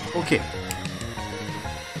 Okay.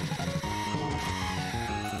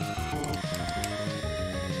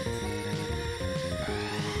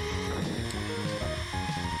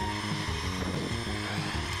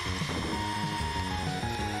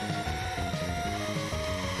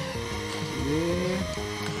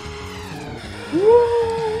 Woo!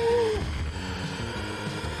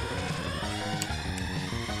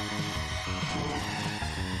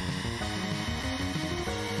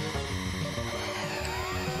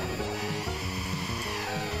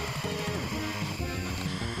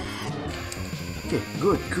 Okay,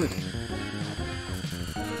 good, good.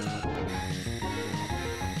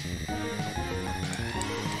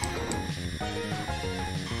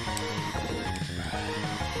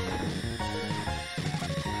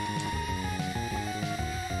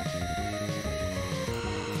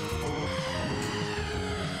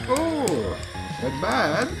 Oh, not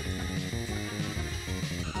bad.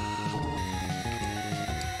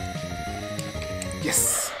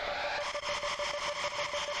 Yes.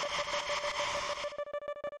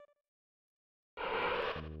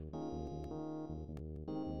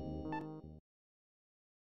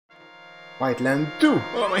 White land 2.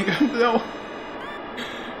 Oh my god, no.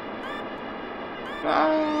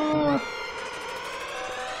 Ah.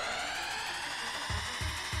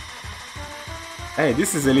 Hey,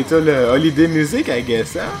 this is a little holiday music, I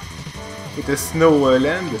guess, huh? With a snow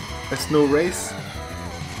land, a snow race.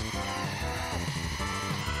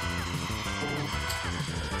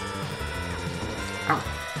 Ow.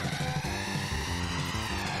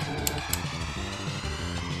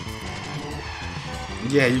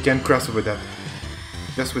 Yeah, you can cross over that.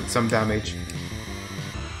 Just with some damage.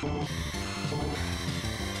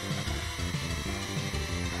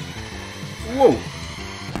 Whoa!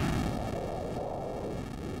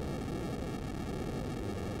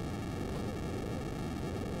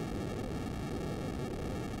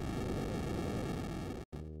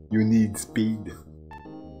 You need speed.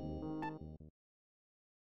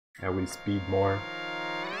 I will speed more.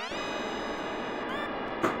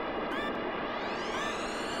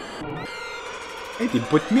 Hey, they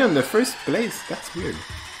put me on the first place. That's weird.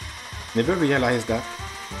 Never realized that.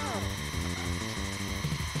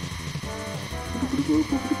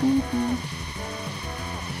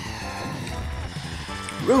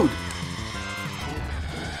 Road.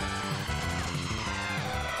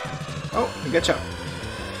 Oh, gotcha.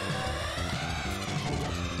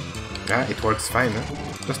 Ah, it works fine, huh?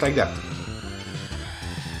 Just like that.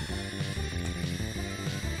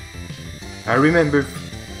 I remember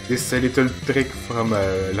this little trick from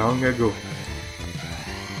long ago.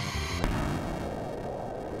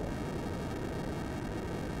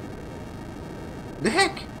 The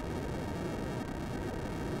heck?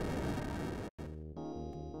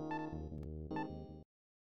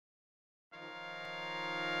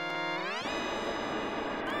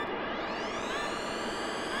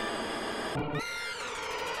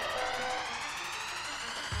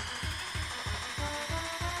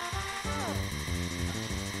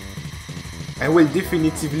 I will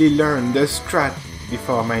definitively learn the strat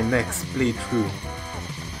before my next playthrough.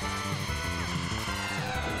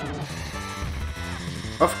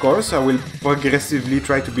 Of course, I will progressively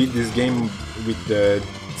try to beat this game with the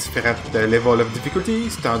different level of difficulty,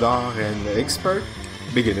 standard and expert,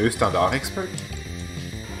 beginner, standard, expert.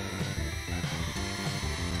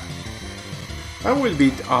 I will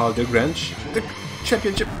beat all the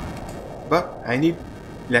championship, but I need,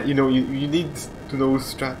 you know, you need to know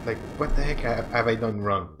strat, like what the heck have I done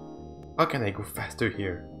wrong? How can I go faster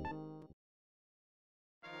here?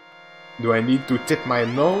 Do I need to tip my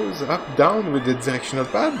nose up, down with the directional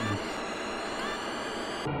pad?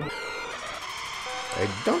 I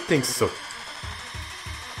don't think so.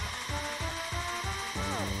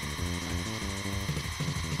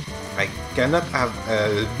 I cannot have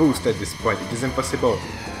a boost at this point, it is impossible.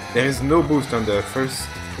 There is no boost on the first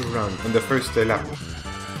run, on the first lap.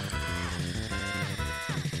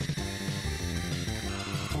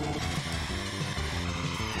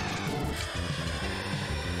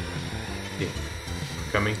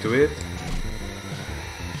 Coming to it.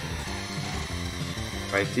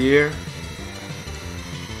 Right here.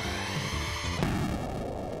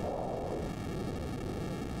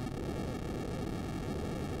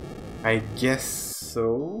 I guess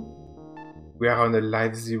so. We are on a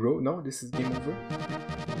live 0. No, this is game over.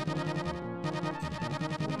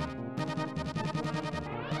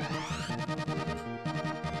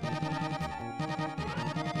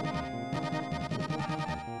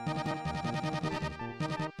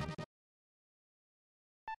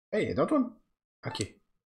 Hey, I don't want... Okay.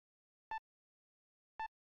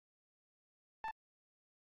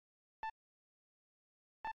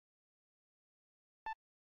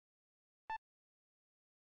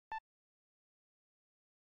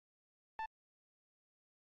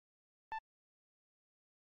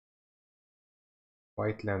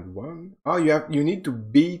 Whiteland 1. Oh, you need to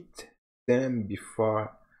beat them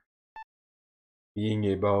before being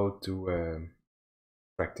able to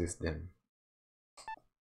practice them.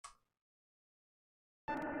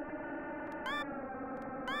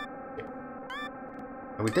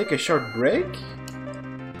 I will take a short break,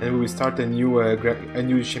 and we will start a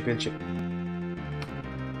new championship.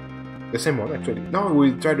 The same one, actually. No,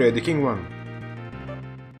 we'll try the king one.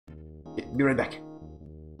 Okay, be right back.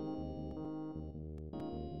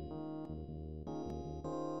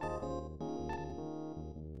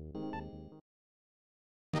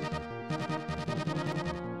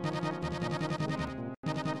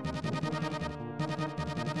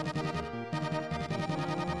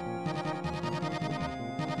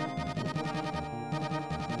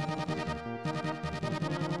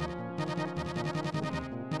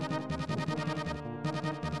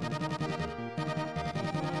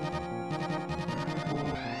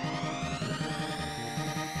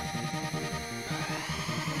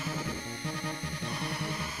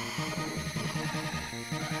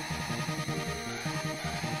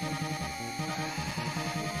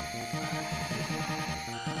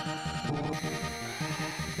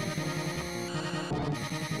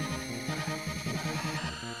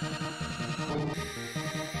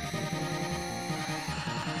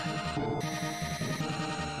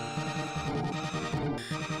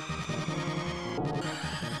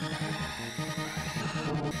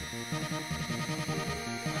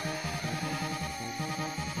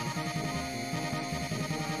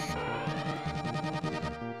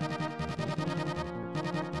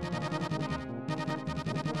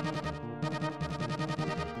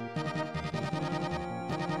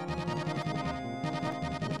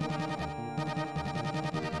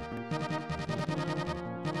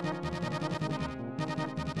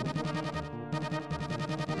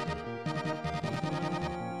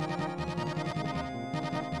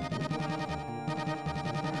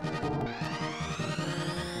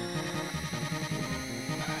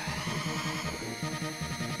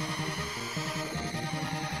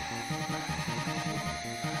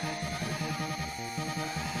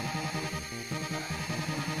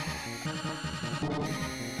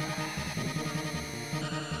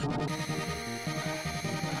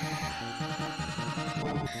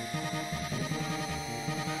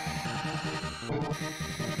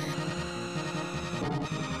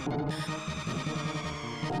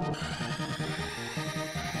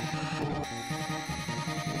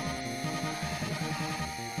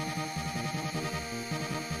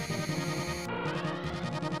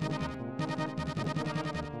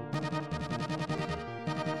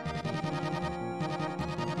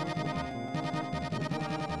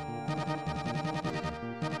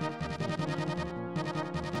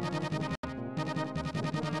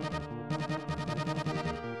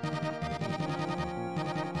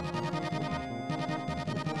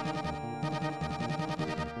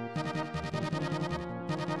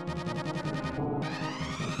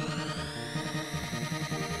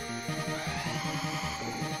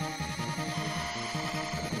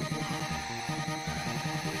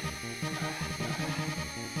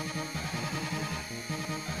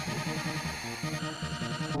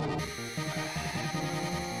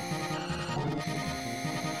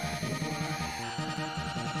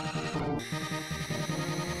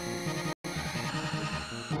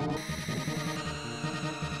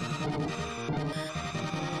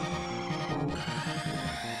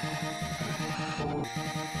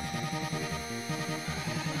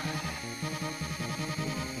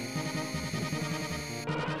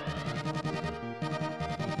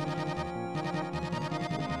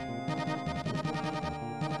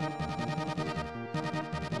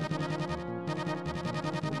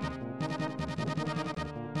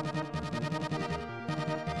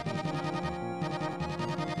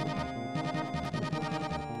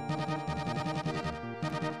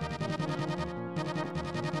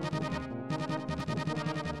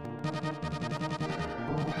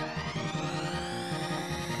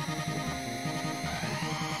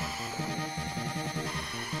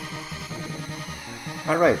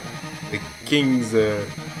 Alright, the King's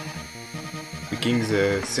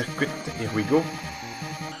circuit, here we go.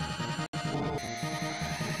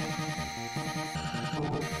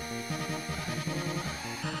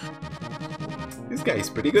 This guy is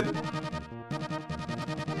pretty good.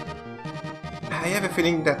 I have a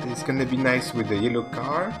feeling that it's gonna be nice with the yellow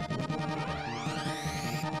car.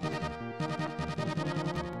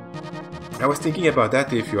 I was thinking about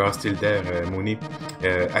that if you are still there, Mooney.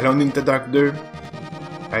 Alone in the Dark 2.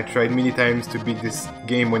 I tried many times to beat this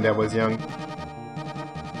game when I was young.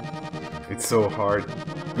 It's so hard.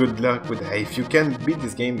 Good luck with that. If you can beat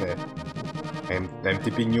this game, I'm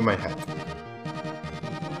tipping you my hat.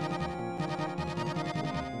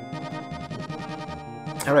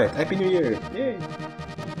 Alright, Happy New Year! Yay!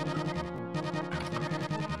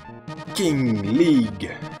 King League!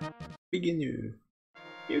 Beginner!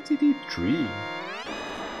 UTD 3.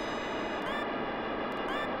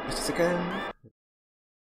 Just a second.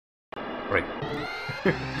 Right.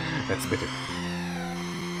 That's better.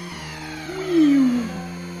 Whee!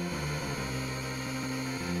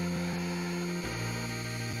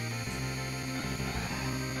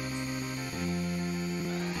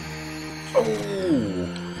 Oh!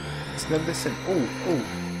 It's not the same. Oh!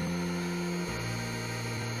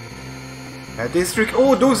 District.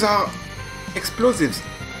 Oh, those are explosives!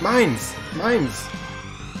 Mines!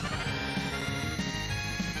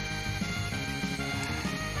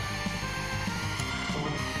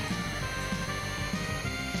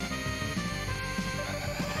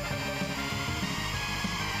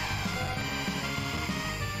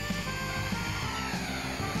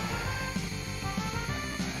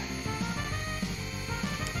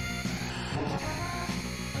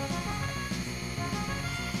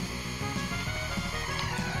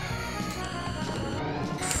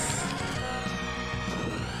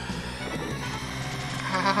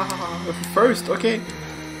 First, okay.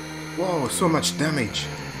 Whoa, so much damage.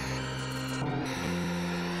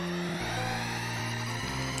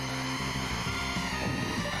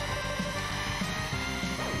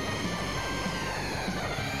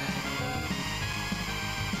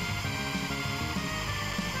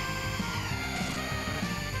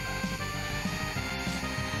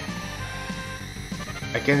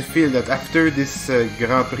 I can feel that after this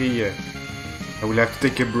Grand Prix, I will have to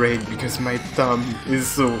take a break because my thumb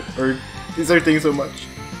is hurting so much.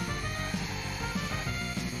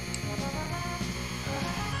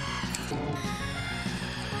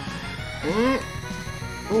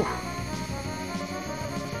 Ooh.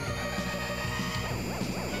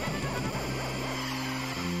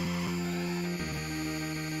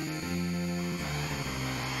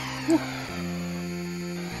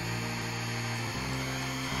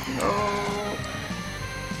 No.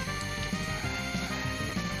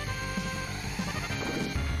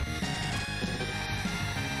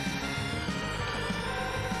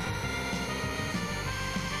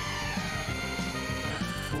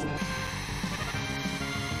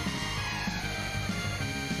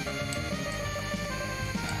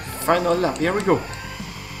 Final lap, here we go.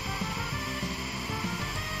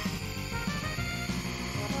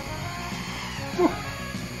 Woo.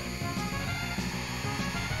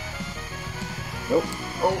 Nope.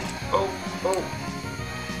 Oh.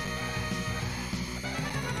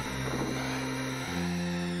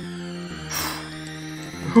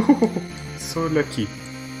 So lucky.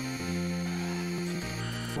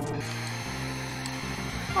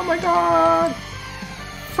 Oh my god!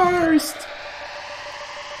 First!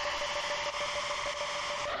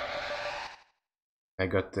 I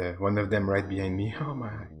got one of them right behind me. Oh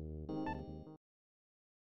my.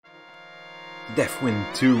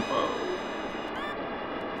 Deathwind 2. Oh.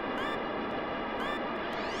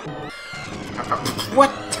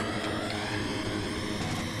 What?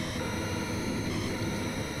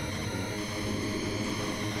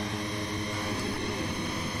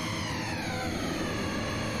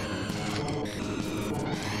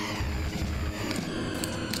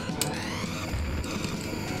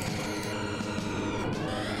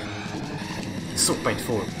 So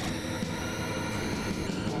painful.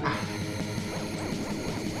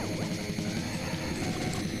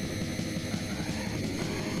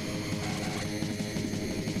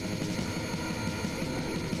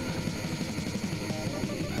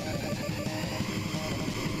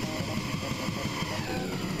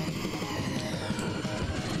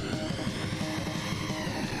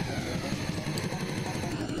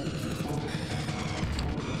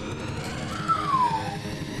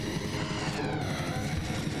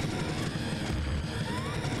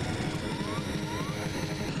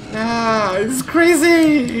 It's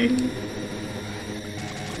crazy!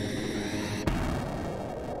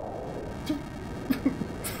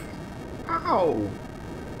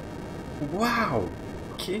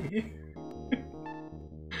 Okay.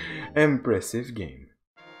 Impressive game.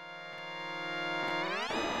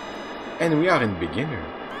 And we are in beginner.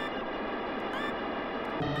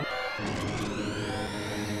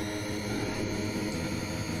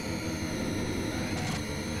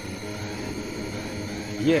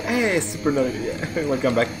 Yeah, hey, super nice. Yeah.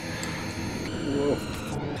 Welcome back. Whoa.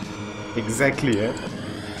 Exactly, eh?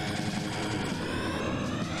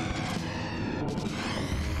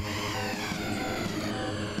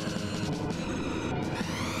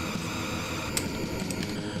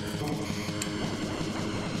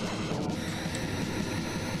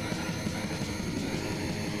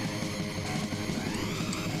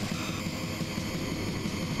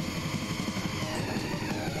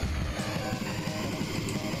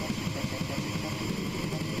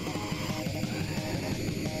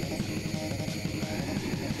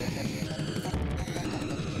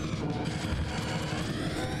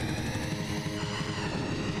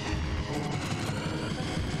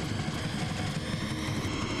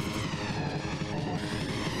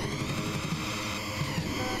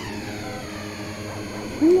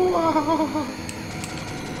 Wow.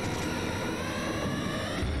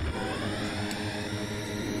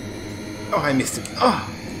 Oh, I missed it. Oh!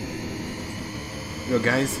 Yo,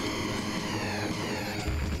 guys.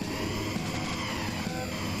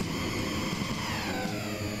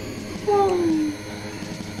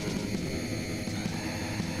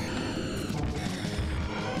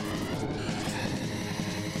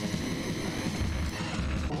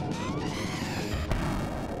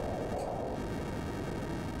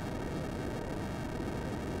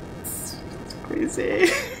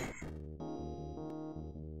 Crazy.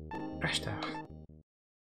 Crash down.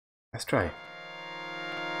 Let's try.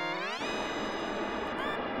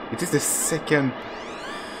 It is the second.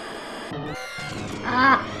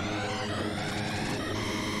 Ah!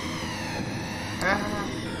 Ah!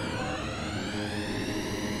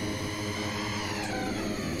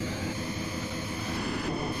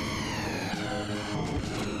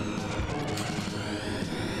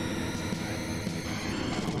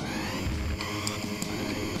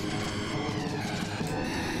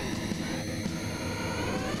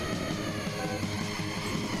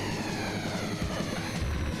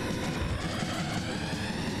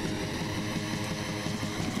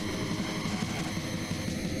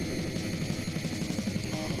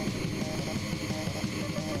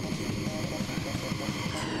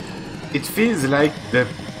 It feels like the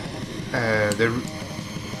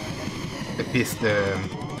piece.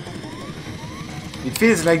 It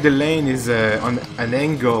feels like the lane is on an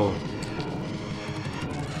angle.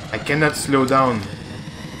 I cannot slow down.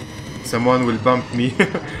 Someone will bump me.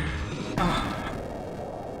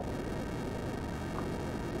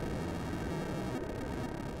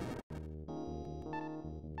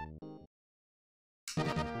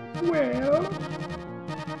 Well,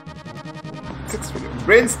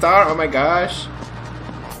 Brain Star, oh my gosh.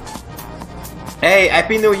 Hey,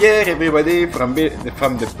 Happy New Year everybody from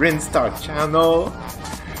the Brain Star channel.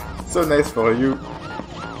 So nice for you.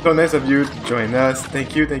 So nice of you to join us.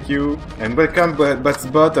 Thank you, thank you. And welcome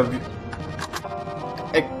Butsbot of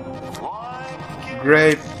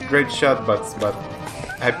great shot Butsbot.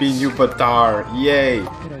 Happy New Batar. Yay.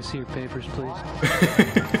 Can I see your papers, please?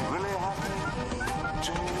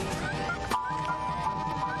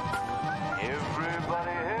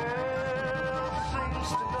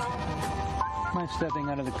 Stepping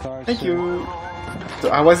out of the car. Thank you. So,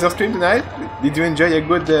 how was your stream tonight? Did you enjoy a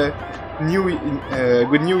good New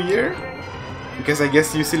Year? Because I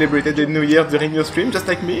guess you celebrated the New Year during your stream, just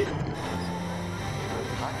like me.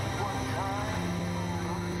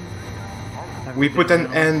 We put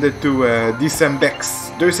an end to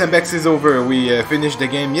Decembex. Decembex is over. We finished the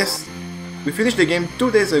game. Yes, we finished the game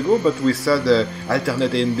 2 days ago, but we saw the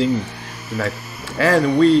alternate ending tonight,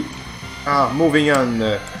 and we are moving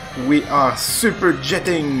on. We are super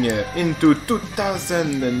jetting into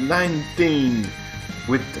 2019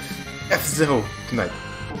 with F0 tonight.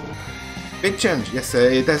 Big change, yes,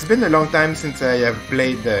 it has been a long time since I have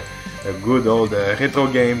played a good old retro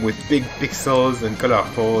game with big pixels and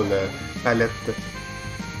colorful palette.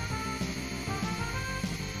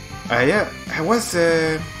 I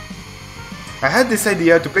had this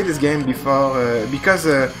idea to play this game before because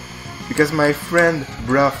my friend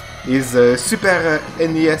brought is Super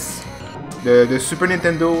NES, the Super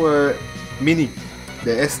Nintendo Mini,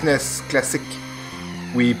 the SNES Classic.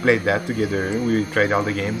 We played that together, we tried all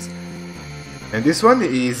the games. And this one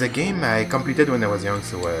is a game I completed when I was young,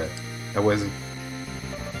 so I was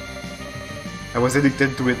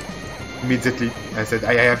addicted to it immediately. I said,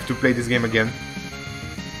 I have to play this game again.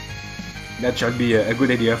 That shall be a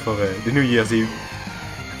good idea for the New Year's Eve.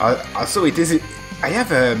 Also, it is. I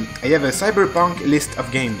have a cyberpunk list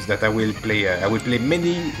of games that I will play. I will play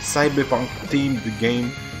many cyberpunk themed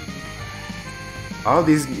games. All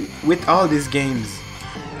these games,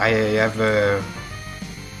 I have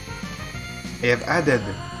added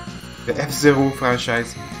the F-Zero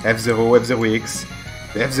franchise, F-Zero, F-Zero X,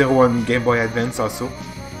 the F-Zero on Game Boy Advance also.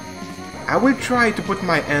 I will try to put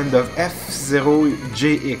my hand of F-Zero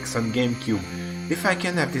JX on GameCube. If I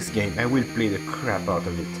can have this game, I will play the crap out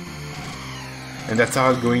of it. And that's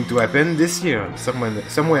all going to happen this year,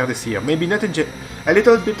 somewhere this year. Maybe not in a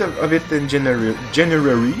little bit of it in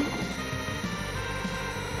January.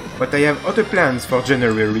 But I have other plans for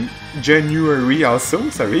January also,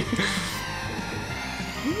 sorry.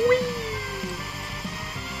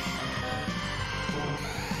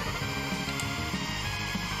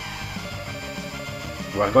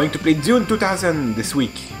 We're going to play Dune 2000 this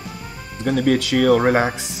week. It's gonna be a chill,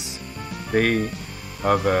 relax day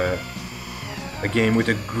of a game with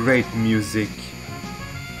a great music.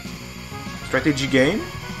 Strategy game.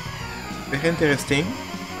 Very interesting.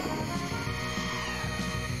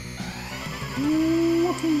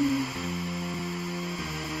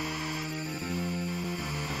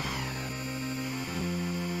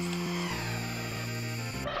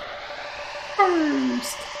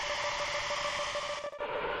 First.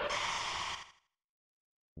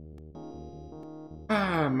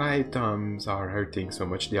 My thumbs are hurting so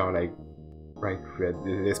much. They are like bright red.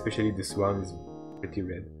 Especially this one is pretty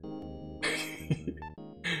red.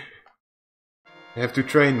 I have to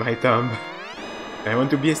train my thumb. I want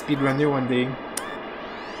to be a speedrunner one day.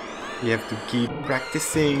 You have to keep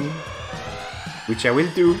practicing, which I will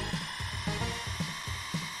do.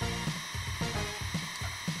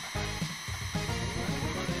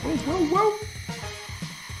 Whoa, whoa, whoa!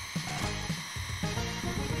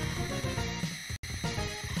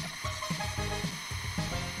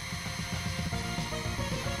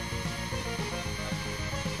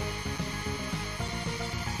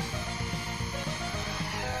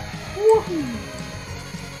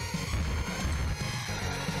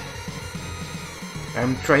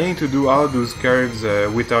 I'm trying to do all those curves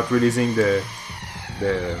without releasing the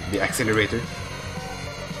accelerator.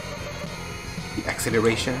 The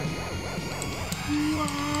acceleration.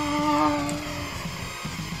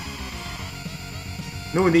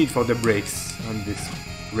 No need for the brakes on this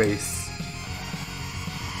race.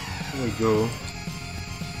 Here we go.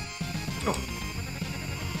 Oh.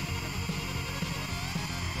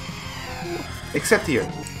 Except here.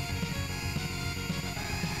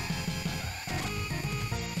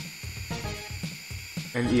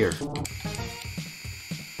 And here.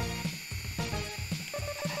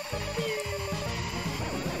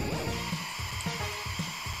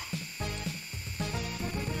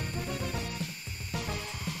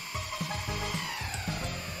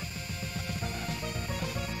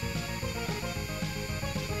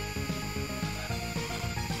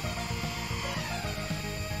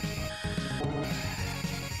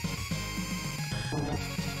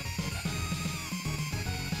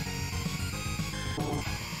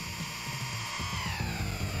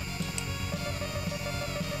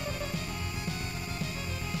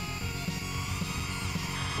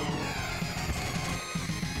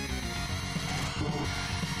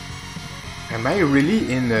 Am I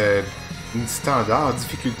really in standard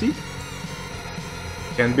difficulty?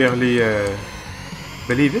 Can barely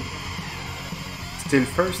believe it. Still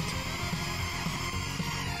first.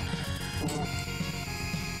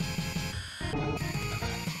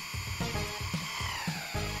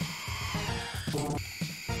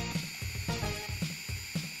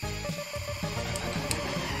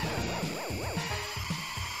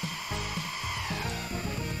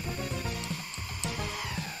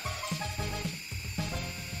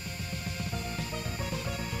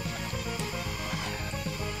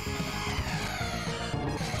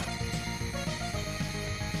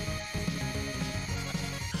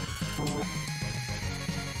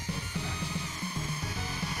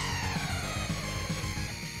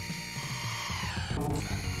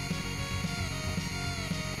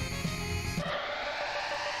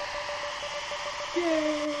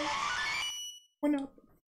 Yay! One up.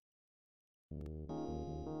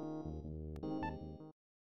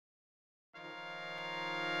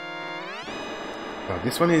 Well,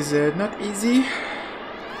 this one is not easy.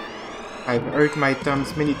 I've hurt my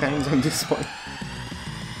thumbs many times on this one.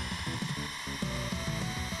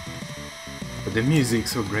 But the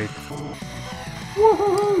music's so great.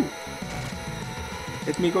 Woohoo!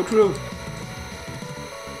 Let me go through.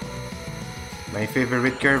 My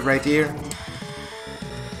favorite curve right here.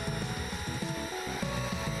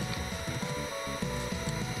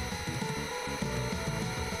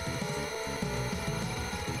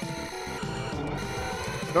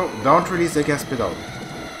 No, don't release the gas pedal.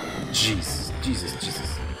 Jesus, Jesus,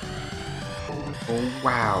 Jesus. Oh,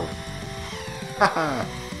 wow. Haha.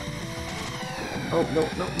 Oh, no,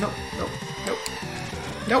 no, no, no, no.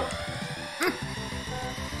 No.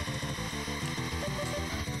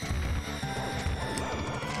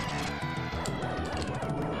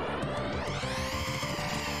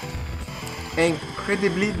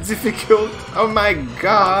 Incredibly difficult. Oh my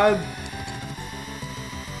god.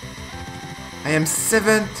 I am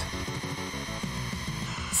seventh.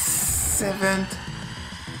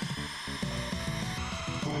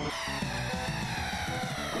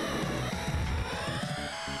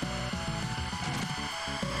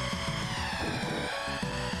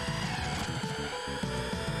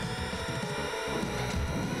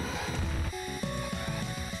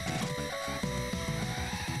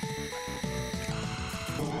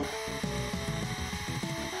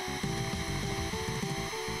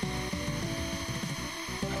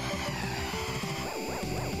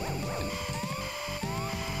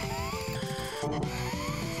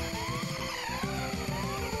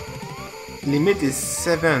 Limit is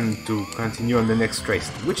 7 to continue on the next race,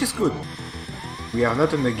 which is good. We are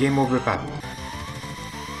not on the game over path.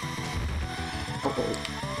 Oh, oh.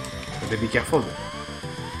 Gotta be careful.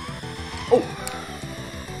 Oh!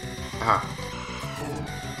 Ah.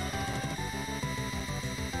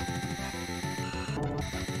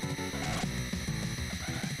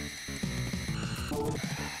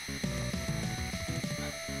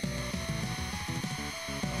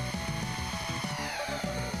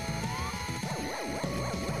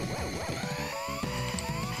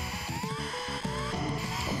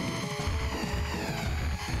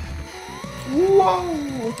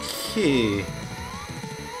 Whoa, okay.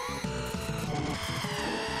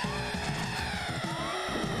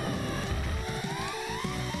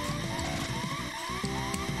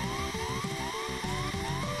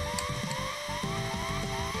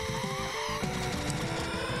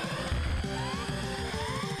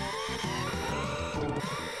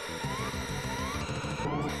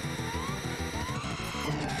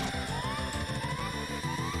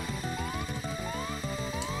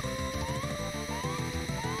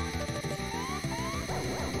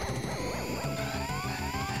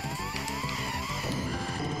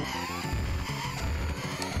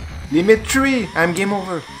 Limit 3! I'm game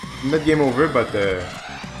over. Not game over, but there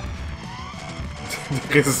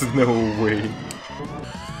is no way.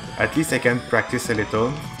 At least I can practice a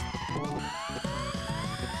little.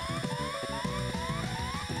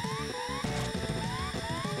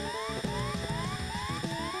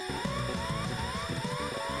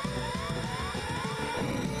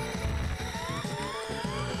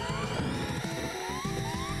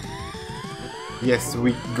 Yes,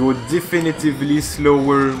 we go definitively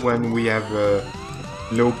slower when we have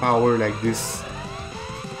low power like this.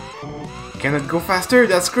 Cannot go faster,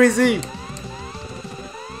 that's crazy!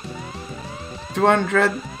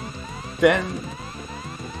 210.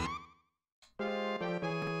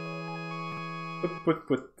 Put.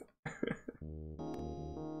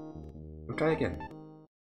 We'll try again.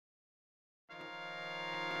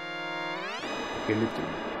 Okay, little.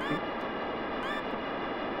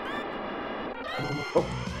 Oh,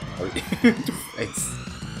 sorry. Thanks.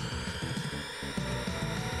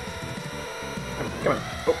 Come on.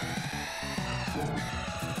 Oh.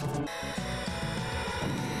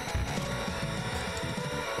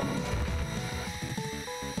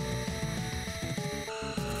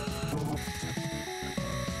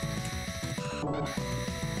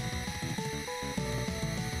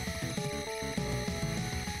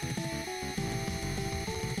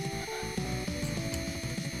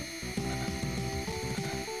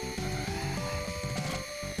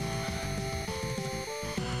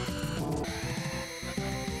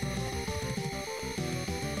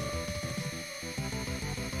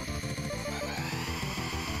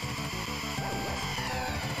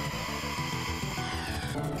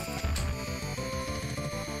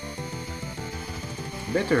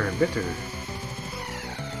 Better.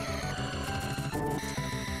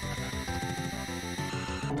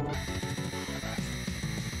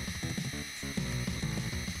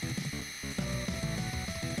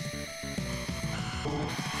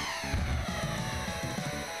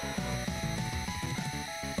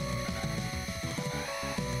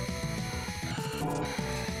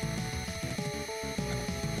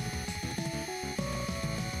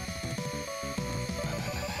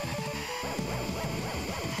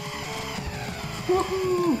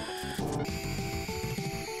 Woohoo!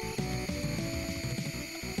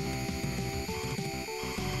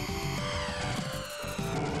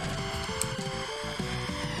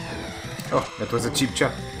 Oh, that was a cheap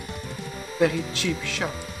shot. Very cheap shot.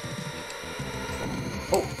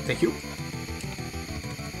 Oh, thank you.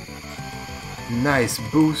 Nice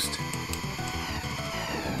boost.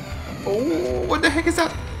 Oh, what the heck is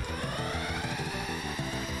that?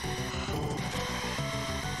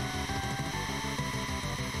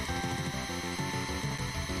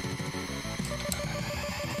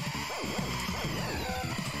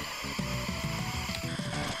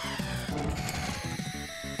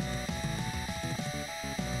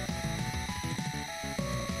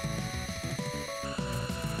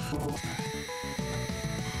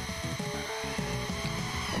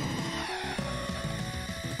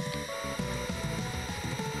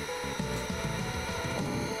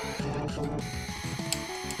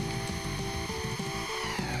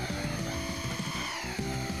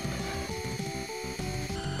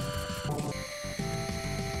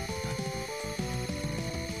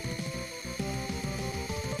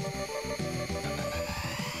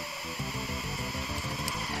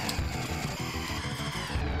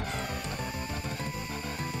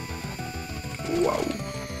 Wow.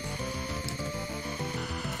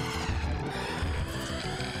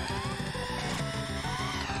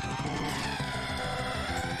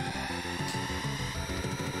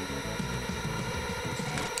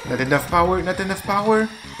 Not enough power, not enough power.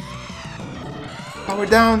 Power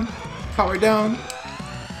down, power down.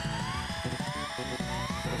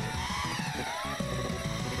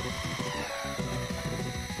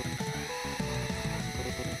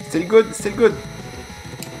 Still good, still good.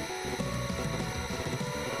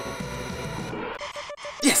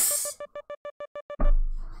 Yes!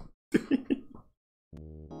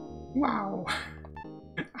 Wow.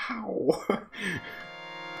 Ow.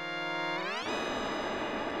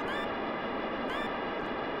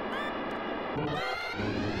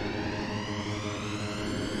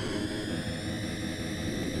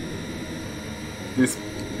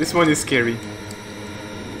 This one is scary.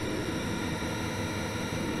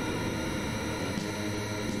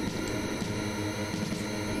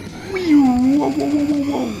 Whoa, whoa, whoa, whoa,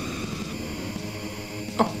 whoa.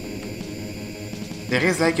 Oh. There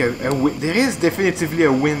is like there is definitively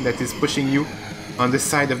a wind that is pushing you on the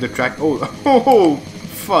side of the track. Oh, oh,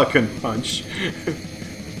 fucking punch.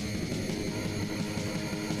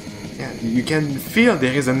 Yeah, you can feel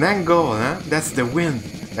there is an angle, huh? That's the wind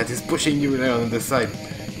that is pushing you there on the side.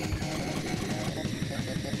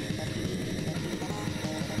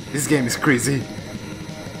 This game is crazy.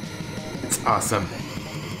 It's awesome.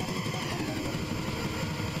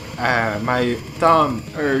 My thumb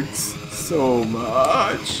hurts so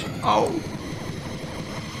much. Oh.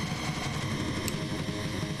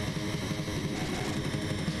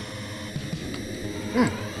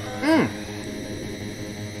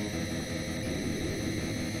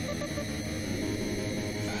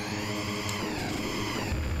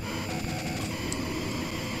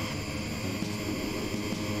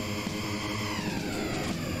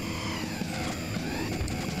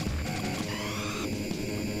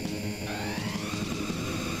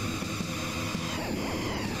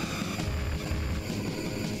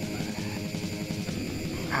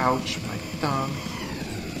 Ouch, my thumb.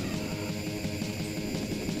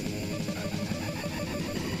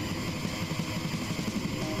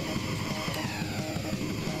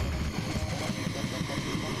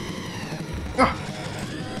 Ah.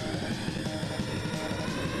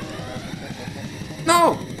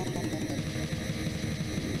 No!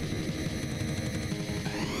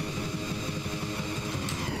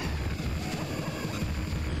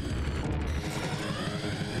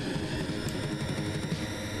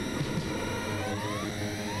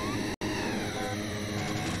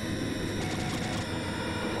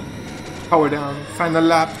 Power down, final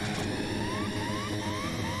lap.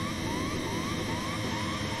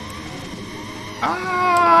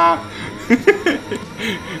 Ah!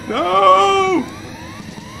 No!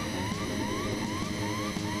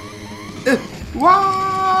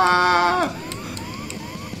 Wah!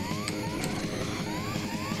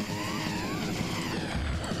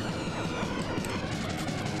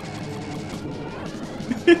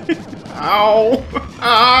 Ow!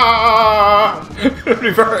 Ah!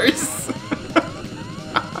 Reverse!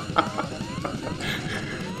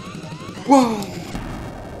 Whoa!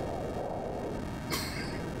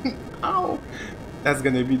 Ow! That's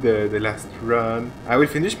gonna be the last run. I will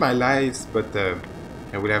finish my lives, but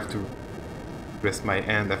I will have to rest my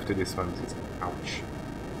hand after this one. Ouch.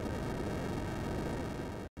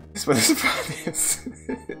 This one is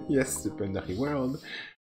fun. Yes, Supernary World.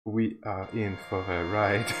 We are in for a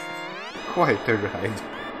ride. Quite a ride.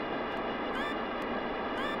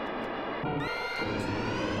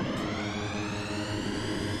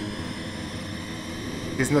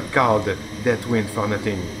 It is not called death wind for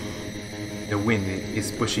nothing. The wind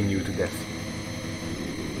is pushing you to death.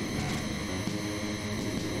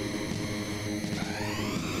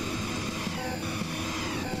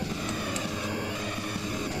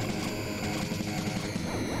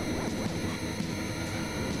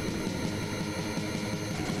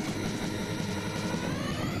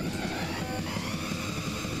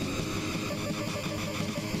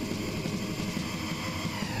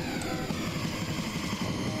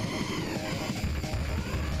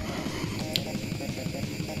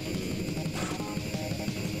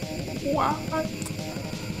 What?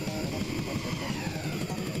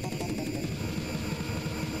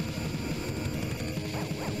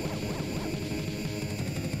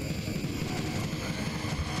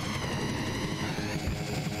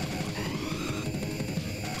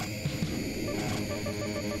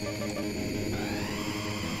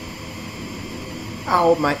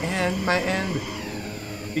 Ow, my hand, my hand.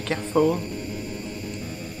 Be careful.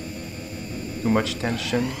 Too much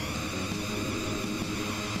tension.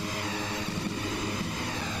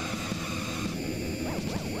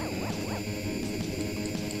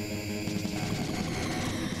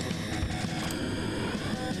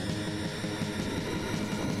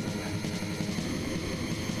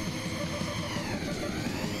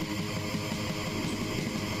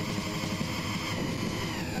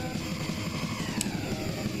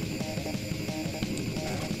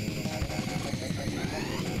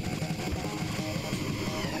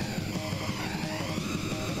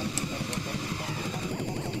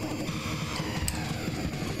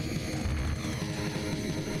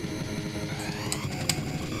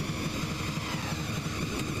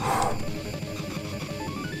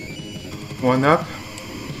 One up.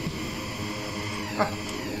 Ah.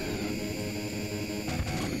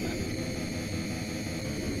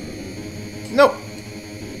 No.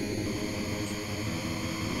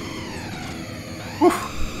 Woof.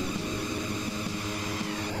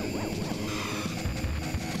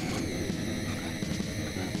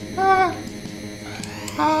 Ah.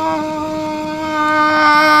 Ah.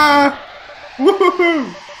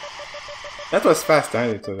 Woohoo! That was fast, huh?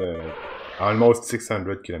 It was almost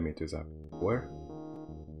 600 kilometers up. Where?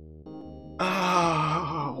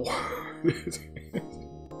 Oh.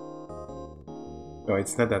 No,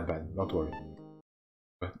 it's not that bad. Don't worry.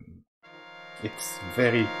 But it's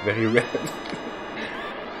very, very red.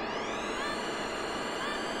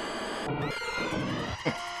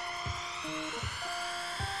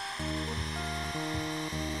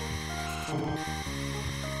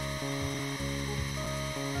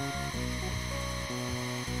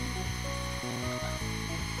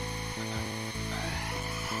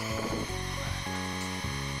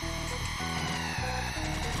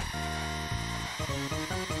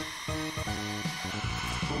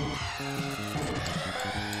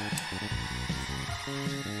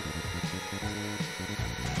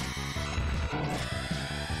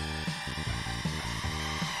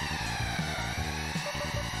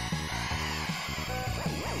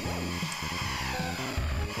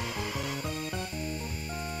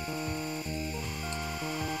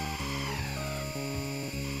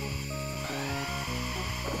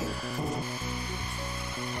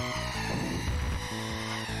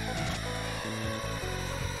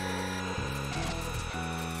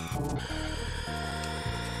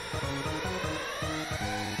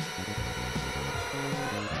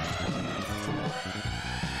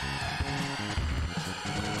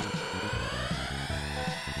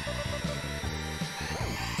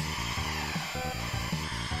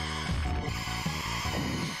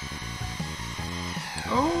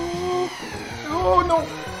 Oh, oh no.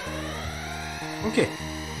 Okay.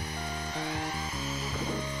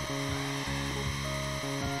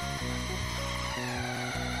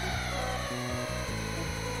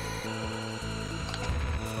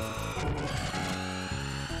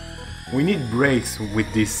 We need breaks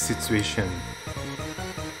with this situation.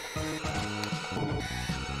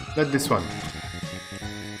 Not this one.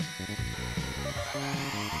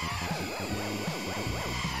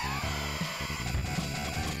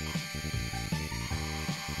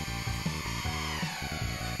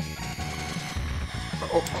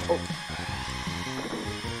 Oh, oh, oh.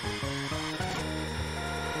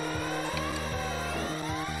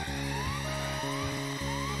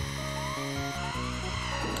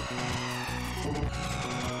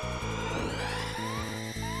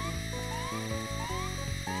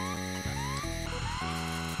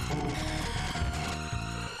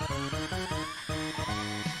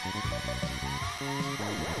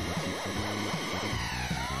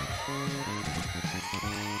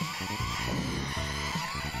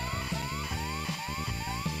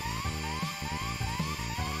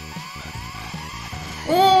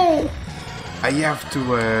 No! I have to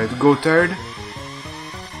go third.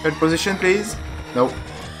 Third position, please. No.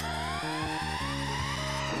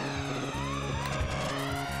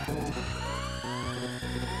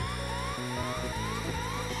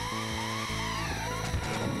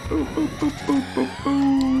 Boop, boop, boop, boop, boop,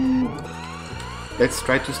 boop. Let's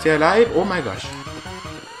try to stay alive. Oh my gosh.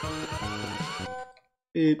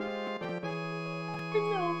 Beep.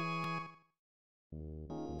 No.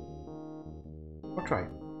 I'll try.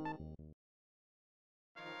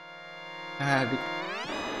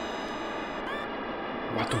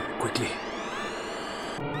 Watto, quickly.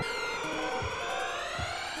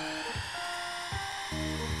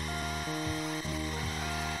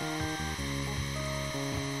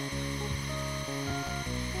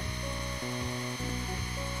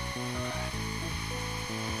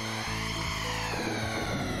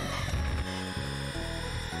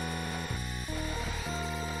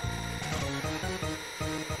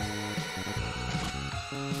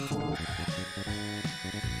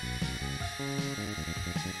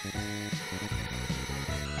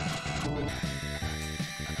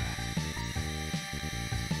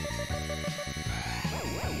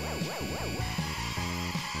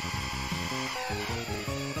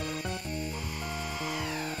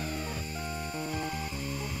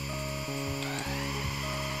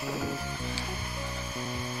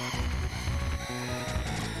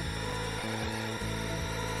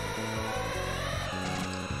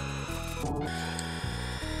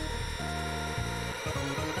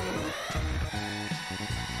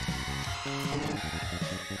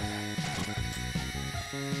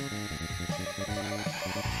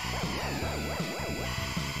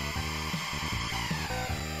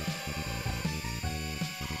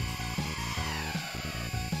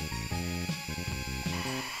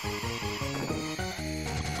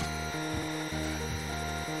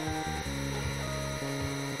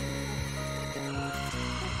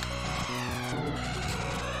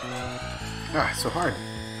 Ah, it's so hard.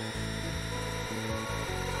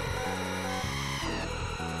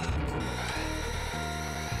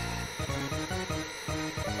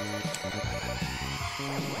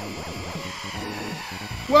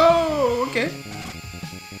 Whoa, okay.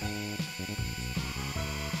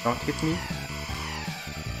 Don't hit me.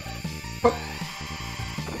 Oh.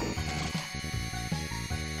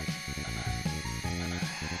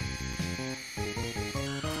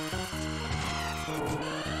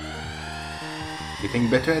 Getting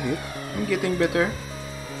better at it. I'm getting better.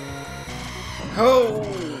 Oh!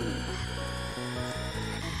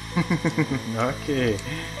 Okay.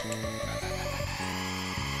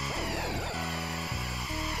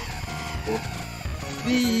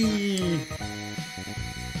 Whoopee!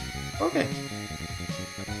 Okay.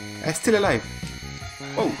 I'm still alive.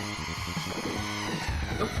 Oh!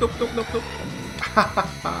 Nope, nope, nope, nope, nope.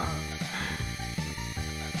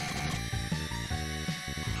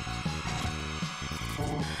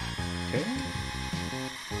 Okay.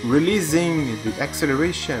 Releasing the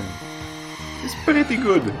acceleration is pretty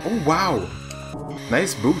good. Oh wow!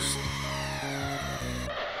 Nice boost.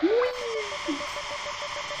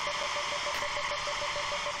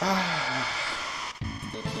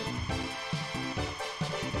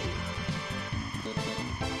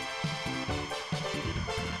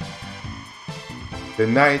 The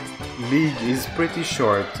night league is pretty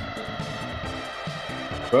short.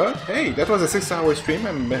 But hey, that was a 6-hour stream.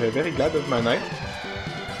 I'm very glad of my night.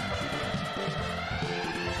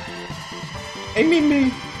 Hey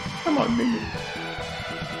Mimi! Come on, Mimi.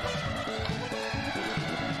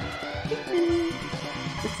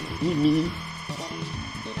 Mimi.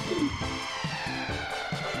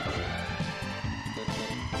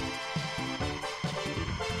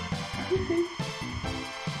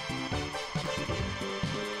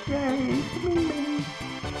 Yay, Mimi.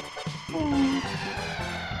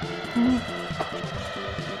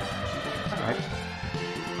 Alright.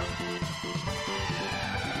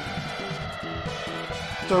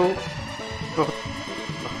 So, for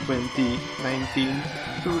 2019,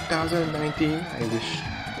 I wish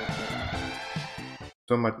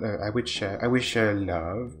so much. I wish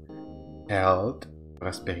love, health,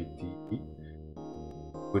 prosperity,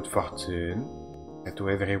 good fortune to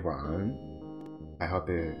everyone. I hope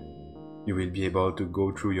you will be able to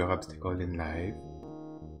go through your obstacle in life.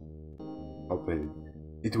 Hope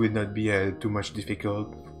it will not be too much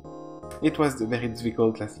difficult. It was very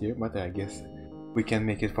difficult last year, but I guess we can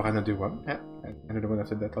make it for another one. Another one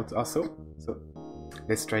after that also. So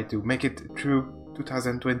let's try to make it through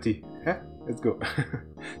 2020. Let's go.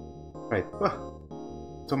 Right.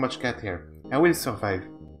 Oh, so much cat hair. I will survive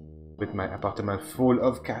with my apartment full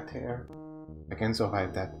of cat hair. I can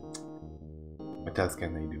survive that. What else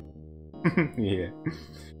can I do? Yeah.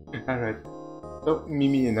 Alright. So,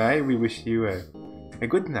 Mimi and I, we wish you a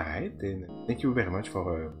good night, and thank you very much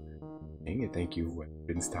for playing, and thank you,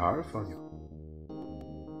 Prince Star, for your...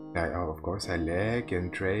 of course, Alec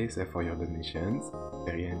and Trace for your donations.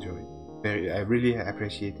 I really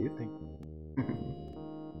appreciate it. Thank you.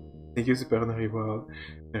 Thank you, Super Reward.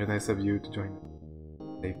 Very nice of you to join.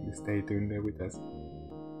 Stay tuned with us.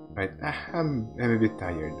 Right, I'm a bit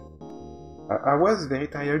tired. I was very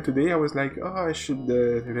tired today. I was like, oh, I should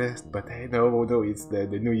rest, but hey, no, it's the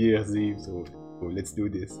New Year's Eve, so let's do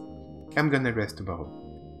this. I'm gonna rest tomorrow.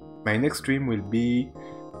 My next stream will be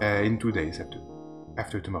in 2 days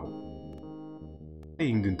after tomorrow.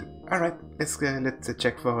 Alright, let's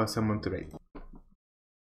check for someone to rate.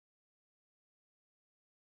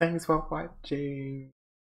 Thanks for watching.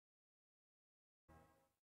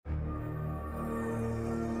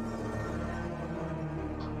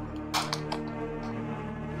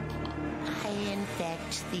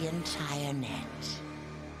 The entire net.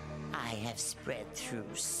 I have spread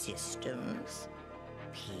through systems,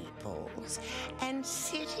 peoples, and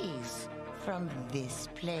cities from this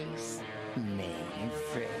place,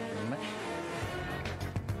 mainframe.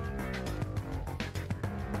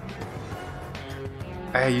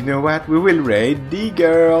 You know what? We will raid the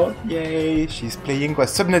girl. Yay! She's playing what?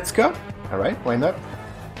 Subnautica? Alright, why not?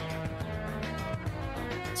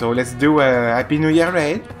 So let's do a Happy New Year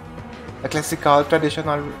raid. A classical,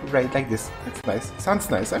 traditional raid like this. That's nice. Sounds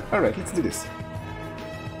nice, huh? Alright, let's do this.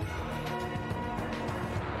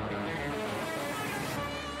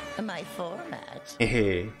 My format.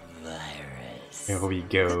 Hey. Virus. Here we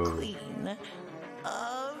go. The queen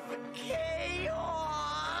of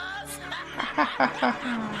chaos.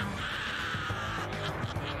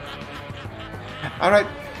 Alright,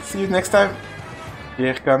 see you next time.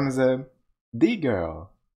 Here comes the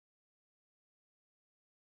girl.